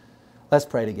 Let's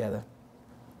pray together.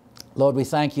 Lord, we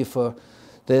thank you for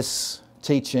this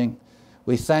teaching.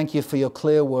 We thank you for your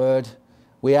clear word.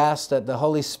 We ask that the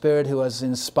Holy Spirit who has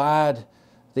inspired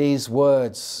these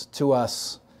words to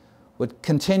us would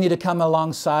continue to come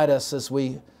alongside us as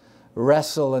we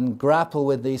wrestle and grapple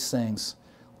with these things.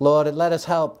 Lord, let us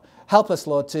help us,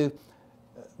 Lord, to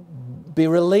be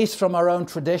released from our own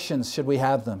traditions, should we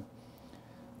have them.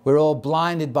 We're all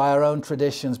blinded by our own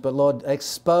traditions, but Lord,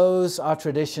 expose our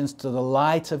traditions to the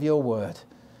light of your word.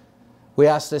 We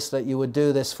ask this, that you would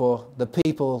do this for the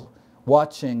people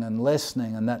watching and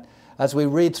listening, and that as we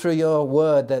read through your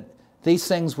word, that these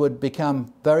things would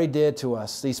become very dear to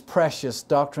us, these precious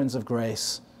doctrines of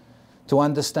grace, to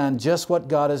understand just what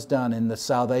God has done in the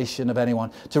salvation of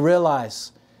anyone, to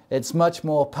realize it's much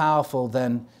more powerful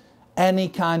than any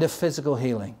kind of physical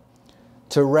healing,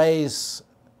 to raise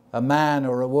a man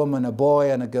or a woman, a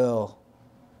boy and a girl,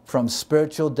 from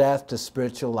spiritual death to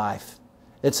spiritual life.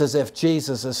 It's as if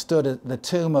Jesus has stood at the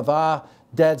tomb of our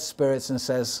dead spirits and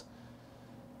says,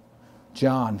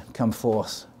 John, come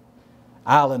forth.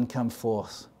 Alan, come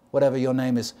forth. Whatever your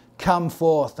name is, come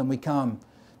forth. And we come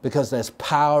because there's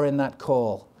power in that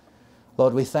call.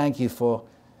 Lord, we thank you for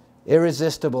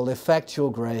irresistible, effectual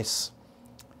grace.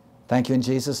 Thank you in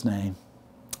Jesus' name.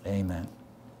 Amen.